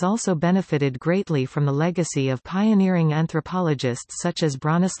department has also benefited greatly from the legacy of pioneering anthropologists such as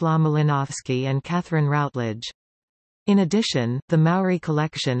Bronislaw Malinowski and Catherine Routledge. In addition, the Maori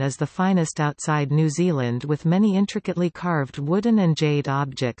collection is the finest outside New Zealand with many intricately carved wooden and jade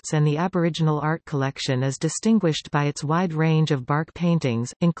objects, and the Aboriginal art collection is distinguished by its wide range of bark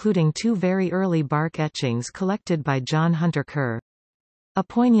paintings, including two very early bark etchings collected by John Hunter Kerr. A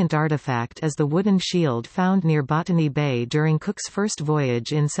poignant artifact is the wooden shield found near Botany Bay during Cook's first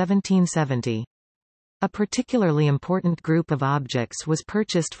voyage in 1770. A particularly important group of objects was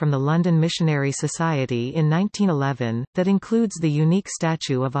purchased from the London Missionary Society in 1911, that includes the unique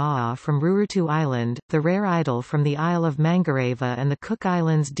statue of Aa from Rurutu Island, the rare idol from the Isle of Mangareva and the Cook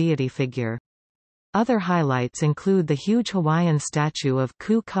Islands deity figure. Other highlights include the huge Hawaiian statue of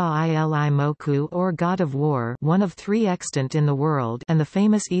Ku Ka-ili Moku or God of War, one of three extant in the world, and the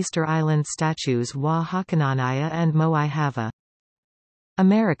famous Easter Island statues Wa Hakananaya and Moai Hava.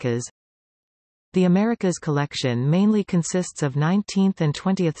 Americas. The Americas collection mainly consists of 19th and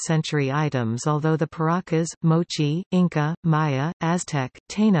 20th century items, although the Paracas, Mochi, Inca, Maya, Aztec,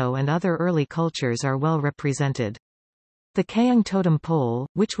 Taino and other early cultures are well represented. The Kayang totem pole,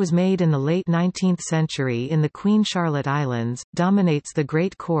 which was made in the late 19th century in the Queen Charlotte Islands, dominates the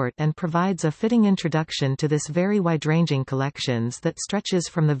Great Court and provides a fitting introduction to this very wide-ranging collections that stretches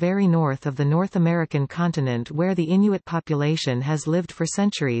from the very north of the North American continent where the Inuit population has lived for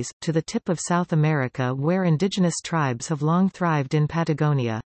centuries, to the tip of South America where indigenous tribes have long thrived in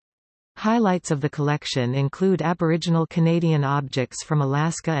Patagonia. Highlights of the collection include Aboriginal Canadian objects from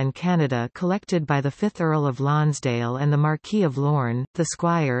Alaska and Canada collected by the 5th Earl of Lonsdale and the Marquis of Lorne, the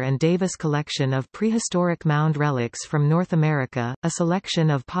Squire and Davis collection of prehistoric mound relics from North America, a selection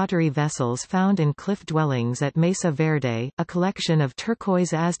of pottery vessels found in cliff dwellings at Mesa Verde, a collection of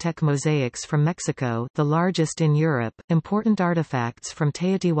turquoise Aztec mosaics from Mexico, the largest in Europe, important artifacts from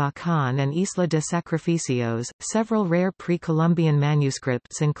Teotihuacan and Isla de Sacrificios, several rare pre-Columbian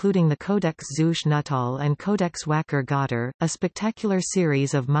manuscripts including the Codex Zeusch Nuttall and Codex Wacker Gotter, a spectacular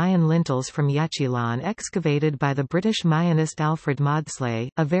series of Mayan lintels from Yaxchilan excavated by the British Mayanist Alfred Maudslay,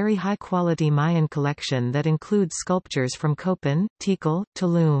 a very high-quality Mayan collection that includes sculptures from Copan, Tikal,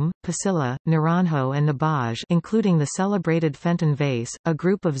 Tulum, Pasilla, Naranjo and Nabaj including the celebrated Fenton vase, a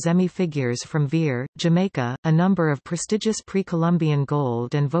group of Zemi figures from Veer, Jamaica, a number of prestigious pre-Columbian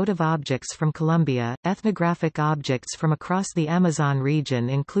gold and votive objects from Colombia, ethnographic objects from across the Amazon region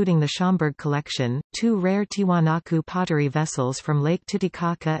including the Schomburg collection, two rare Tiwanaku pottery vessels from Lake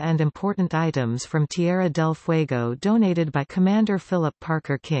Titicaca and important items from Tierra del Fuego donated by Commander Philip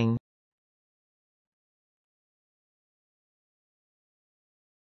Parker King.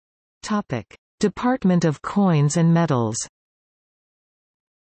 Topic: Department of Coins and Medals.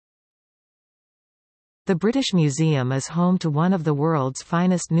 The British Museum is home to one of the world's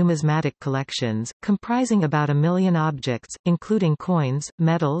finest numismatic collections, comprising about 1 million objects, including coins,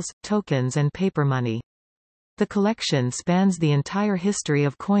 medals, tokens and paper money. The collection spans the entire history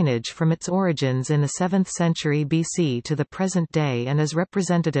of coinage from its origins in the 7th century BC to the present day and is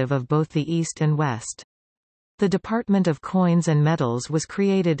representative of both the East and West. The Department of Coins and Metals was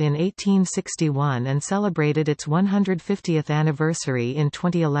created in 1861 and celebrated its 150th anniversary in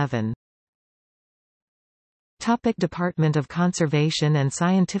 2011. Department of Conservation and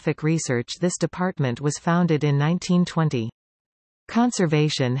Scientific Research. This department was founded in 1920.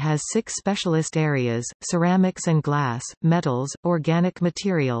 Conservation has 6 specialist areas: ceramics and glass, metals, organic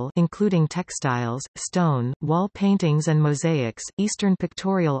material including textiles, stone, wall paintings and mosaics, Eastern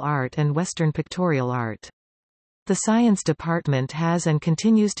pictorial art and Western pictorial art. The Science Department has and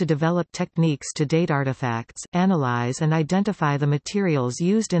continues to develop techniques to date artifacts, analyze and identify the materials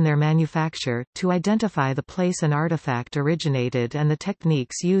used in their manufacture, to identify the place an artifact originated and the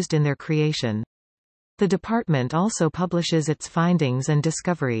techniques used in their creation. The department also publishes its findings and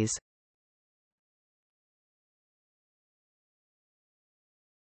discoveries.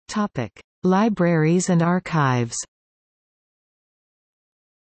 Libraries and archives.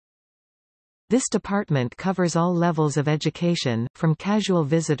 This department covers all levels of education, from casual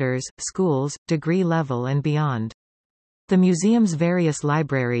visitors, schools, degree level and beyond. The museum's various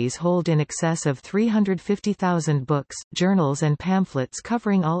libraries hold in excess of 350,000 books, journals and pamphlets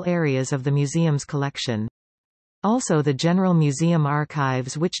covering all areas of the museum's collection. Also, the General Museum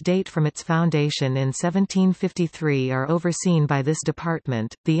archives, which date from its foundation in 1753, are overseen by this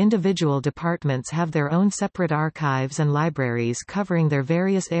department. The individual departments have their own separate archives and libraries covering their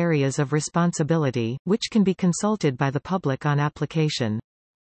various areas of responsibility, which can be consulted by the public on application.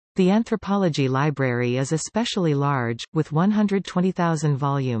 The Anthropology Library is especially large, with 120,000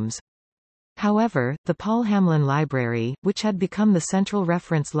 volumes. However, the Paul Hamlin Library, which had become the central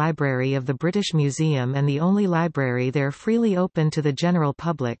reference library of the British Museum and the only library there freely open to the general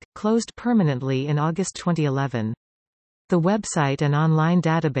public, closed permanently in August 2011. The website and online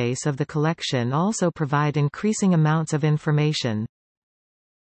database of the collection also provide increasing amounts of information.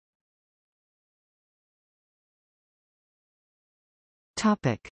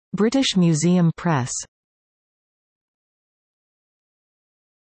 British Museum Press.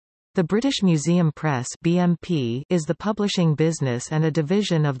 The British Museum Press (BMP) is the publishing business and a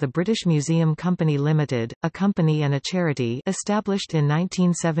division of the British Museum Company Limited, a company and a charity established in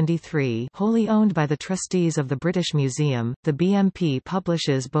 1973, wholly owned by the trustees of the British Museum. The BMP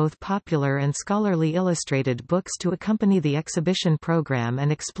publishes both popular and scholarly illustrated books to accompany the exhibition program and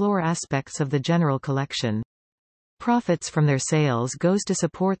explore aspects of the general collection. Profits from their sales goes to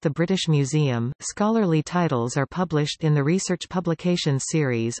support the British Museum. Scholarly titles are published in the Research Publications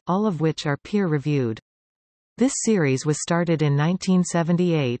series, all of which are peer-reviewed. This series was started in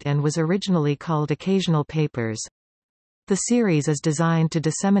 1978 and was originally called Occasional Papers. The series is designed to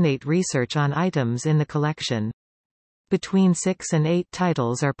disseminate research on items in the collection. Between 6 and 8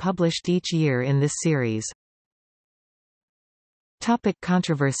 titles are published each year in this series.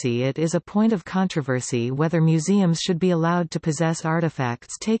 Controversy. It is a point of controversy whether museums should be allowed to possess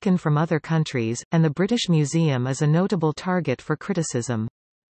artifacts taken from other countries, and the British Museum is a notable target for criticism.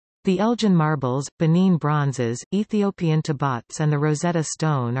 The Elgin marbles, Benin bronzes, Ethiopian tabots and the Rosetta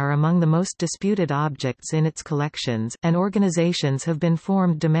Stone are among the most disputed objects in its collections, and organizations have been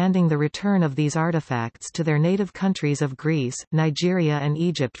formed demanding the return of these artifacts to their native countries of Greece, Nigeria and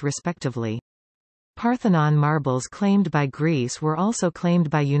Egypt respectively. Parthenon marbles claimed by Greece were also claimed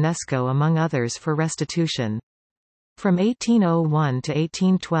by UNESCO among others for restitution. From 1801 to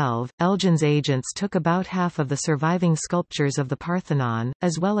 1812, Elgin's agents took about half of the surviving sculptures of the Parthenon,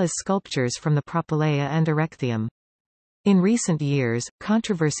 as well as sculptures from the Propylaea and Erechtheum. In recent years,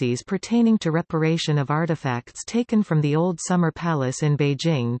 controversies pertaining to reparation of artifacts taken from the Old Summer Palace in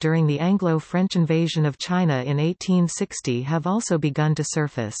Beijing during the Anglo-French invasion of China in 1860 have also begun to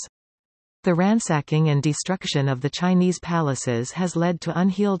surface. The ransacking and destruction of the Chinese palaces has led to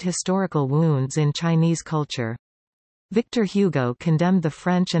unhealed historical wounds in Chinese culture. Victor Hugo condemned the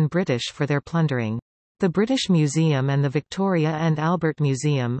French and British for their plundering. The British Museum and the Victoria and Albert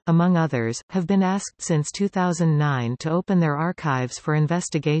Museum, among others, have been asked since 2009 to open their archives for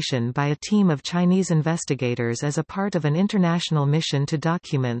investigation by a team of Chinese investigators as a part of an international mission to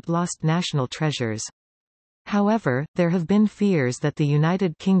document lost national treasures. However, there have been fears that the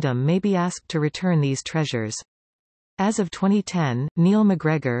United Kingdom may be asked to return these treasures. As of 2010, Neil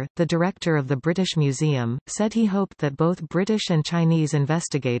MacGregor, the director of the British Museum, said he hoped that both British and Chinese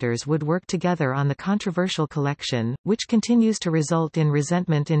investigators would work together on the controversial collection, which continues to result in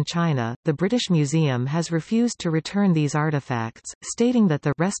resentment in China. The British Museum has refused to return these artifacts, stating that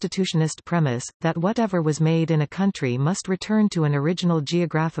the restitutionist premise, that whatever was made in a country must return to an original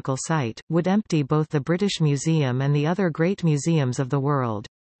geographical site, would empty both the British Museum and the other great museums of the world.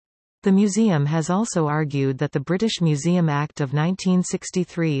 The museum has also argued that the British Museum Act of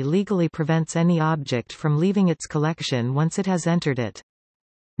 1963 legally prevents any object from leaving its collection once it has entered it.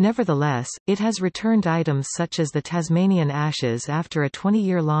 Nevertheless, it has returned items such as the Tasmanian ashes after a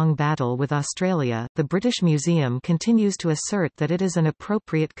 20-year-long battle with Australia. The British Museum continues to assert that it is an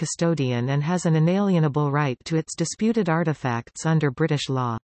appropriate custodian and has an inalienable right to its disputed artefacts under British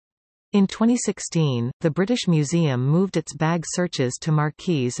law. In 2016, the British Museum moved its bag searches to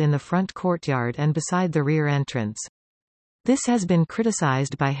marquees in the front courtyard and beside the rear entrance. This has been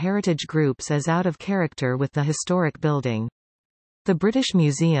criticised by heritage groups as out of character with the historic building. The British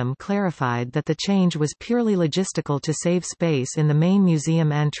Museum clarified that the change was purely logistical to save space in the main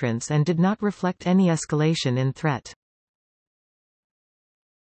museum entrance and did not reflect any escalation in threat.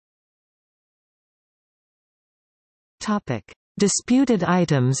 Topic: Disputed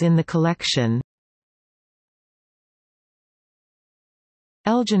items in the collection.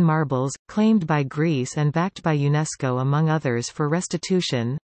 Elgin marbles, claimed by Greece and backed by UNESCO among others for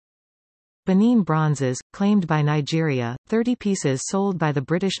restitution. Benin bronzes, claimed by Nigeria, 30 pieces sold by the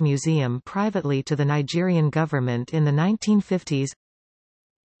British Museum privately to the Nigerian government in the 1950s.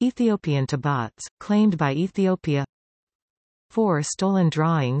 Ethiopian tabots, claimed by Ethiopia. 4 stolen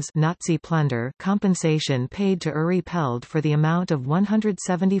drawings, Nazi plunder, compensation paid to Uri Peld for the amount of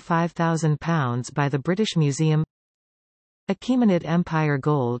 £175,000 by the British Museum. Achaemenid Empire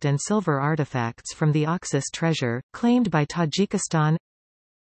gold and silver artifacts from the Oxus treasure, claimed by Tajikistan.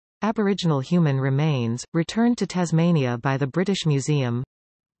 Aboriginal human remains, returned to Tasmania by the British Museum.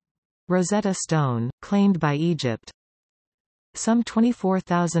 Rosetta Stone, claimed by Egypt. Some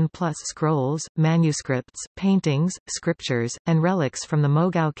 24,000-plus scrolls, manuscripts, paintings, scriptures, and relics from the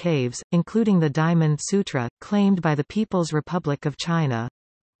Mogao Caves, including the Diamond Sutra, claimed by the People's Republic of China.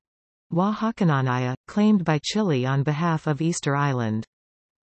 Wahakananaya, claimed by Chile on behalf of Easter Island.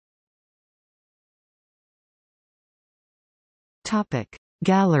 Topic: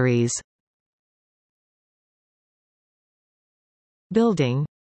 Galleries. Building.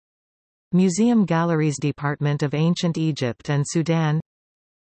 Museum Galleries, Department of Ancient Egypt and Sudan,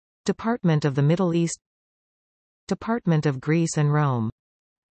 Department of the Middle East, Department of Greece and Rome.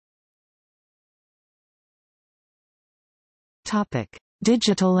 Topic: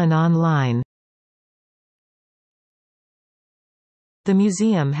 Digital and online. The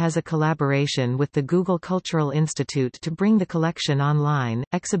museum has a collaboration with the Google Cultural Institute to bring the collection online.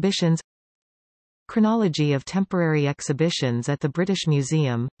 Exhibitions. Chronology of temporary exhibitions at the British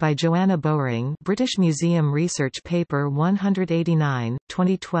Museum, by Joanna Bowring, British Museum Research Paper 189,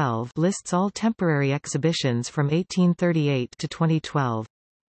 2012, lists all temporary exhibitions from 1838 to 2012.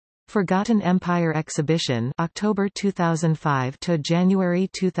 Forgotten Empire Exhibition, October 2005 to January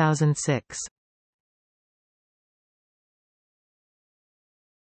 2006.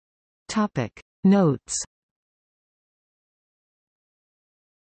 Topic: Notes.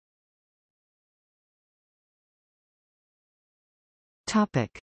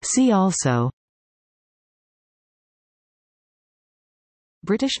 See also: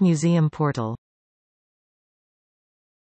 British Museum portal.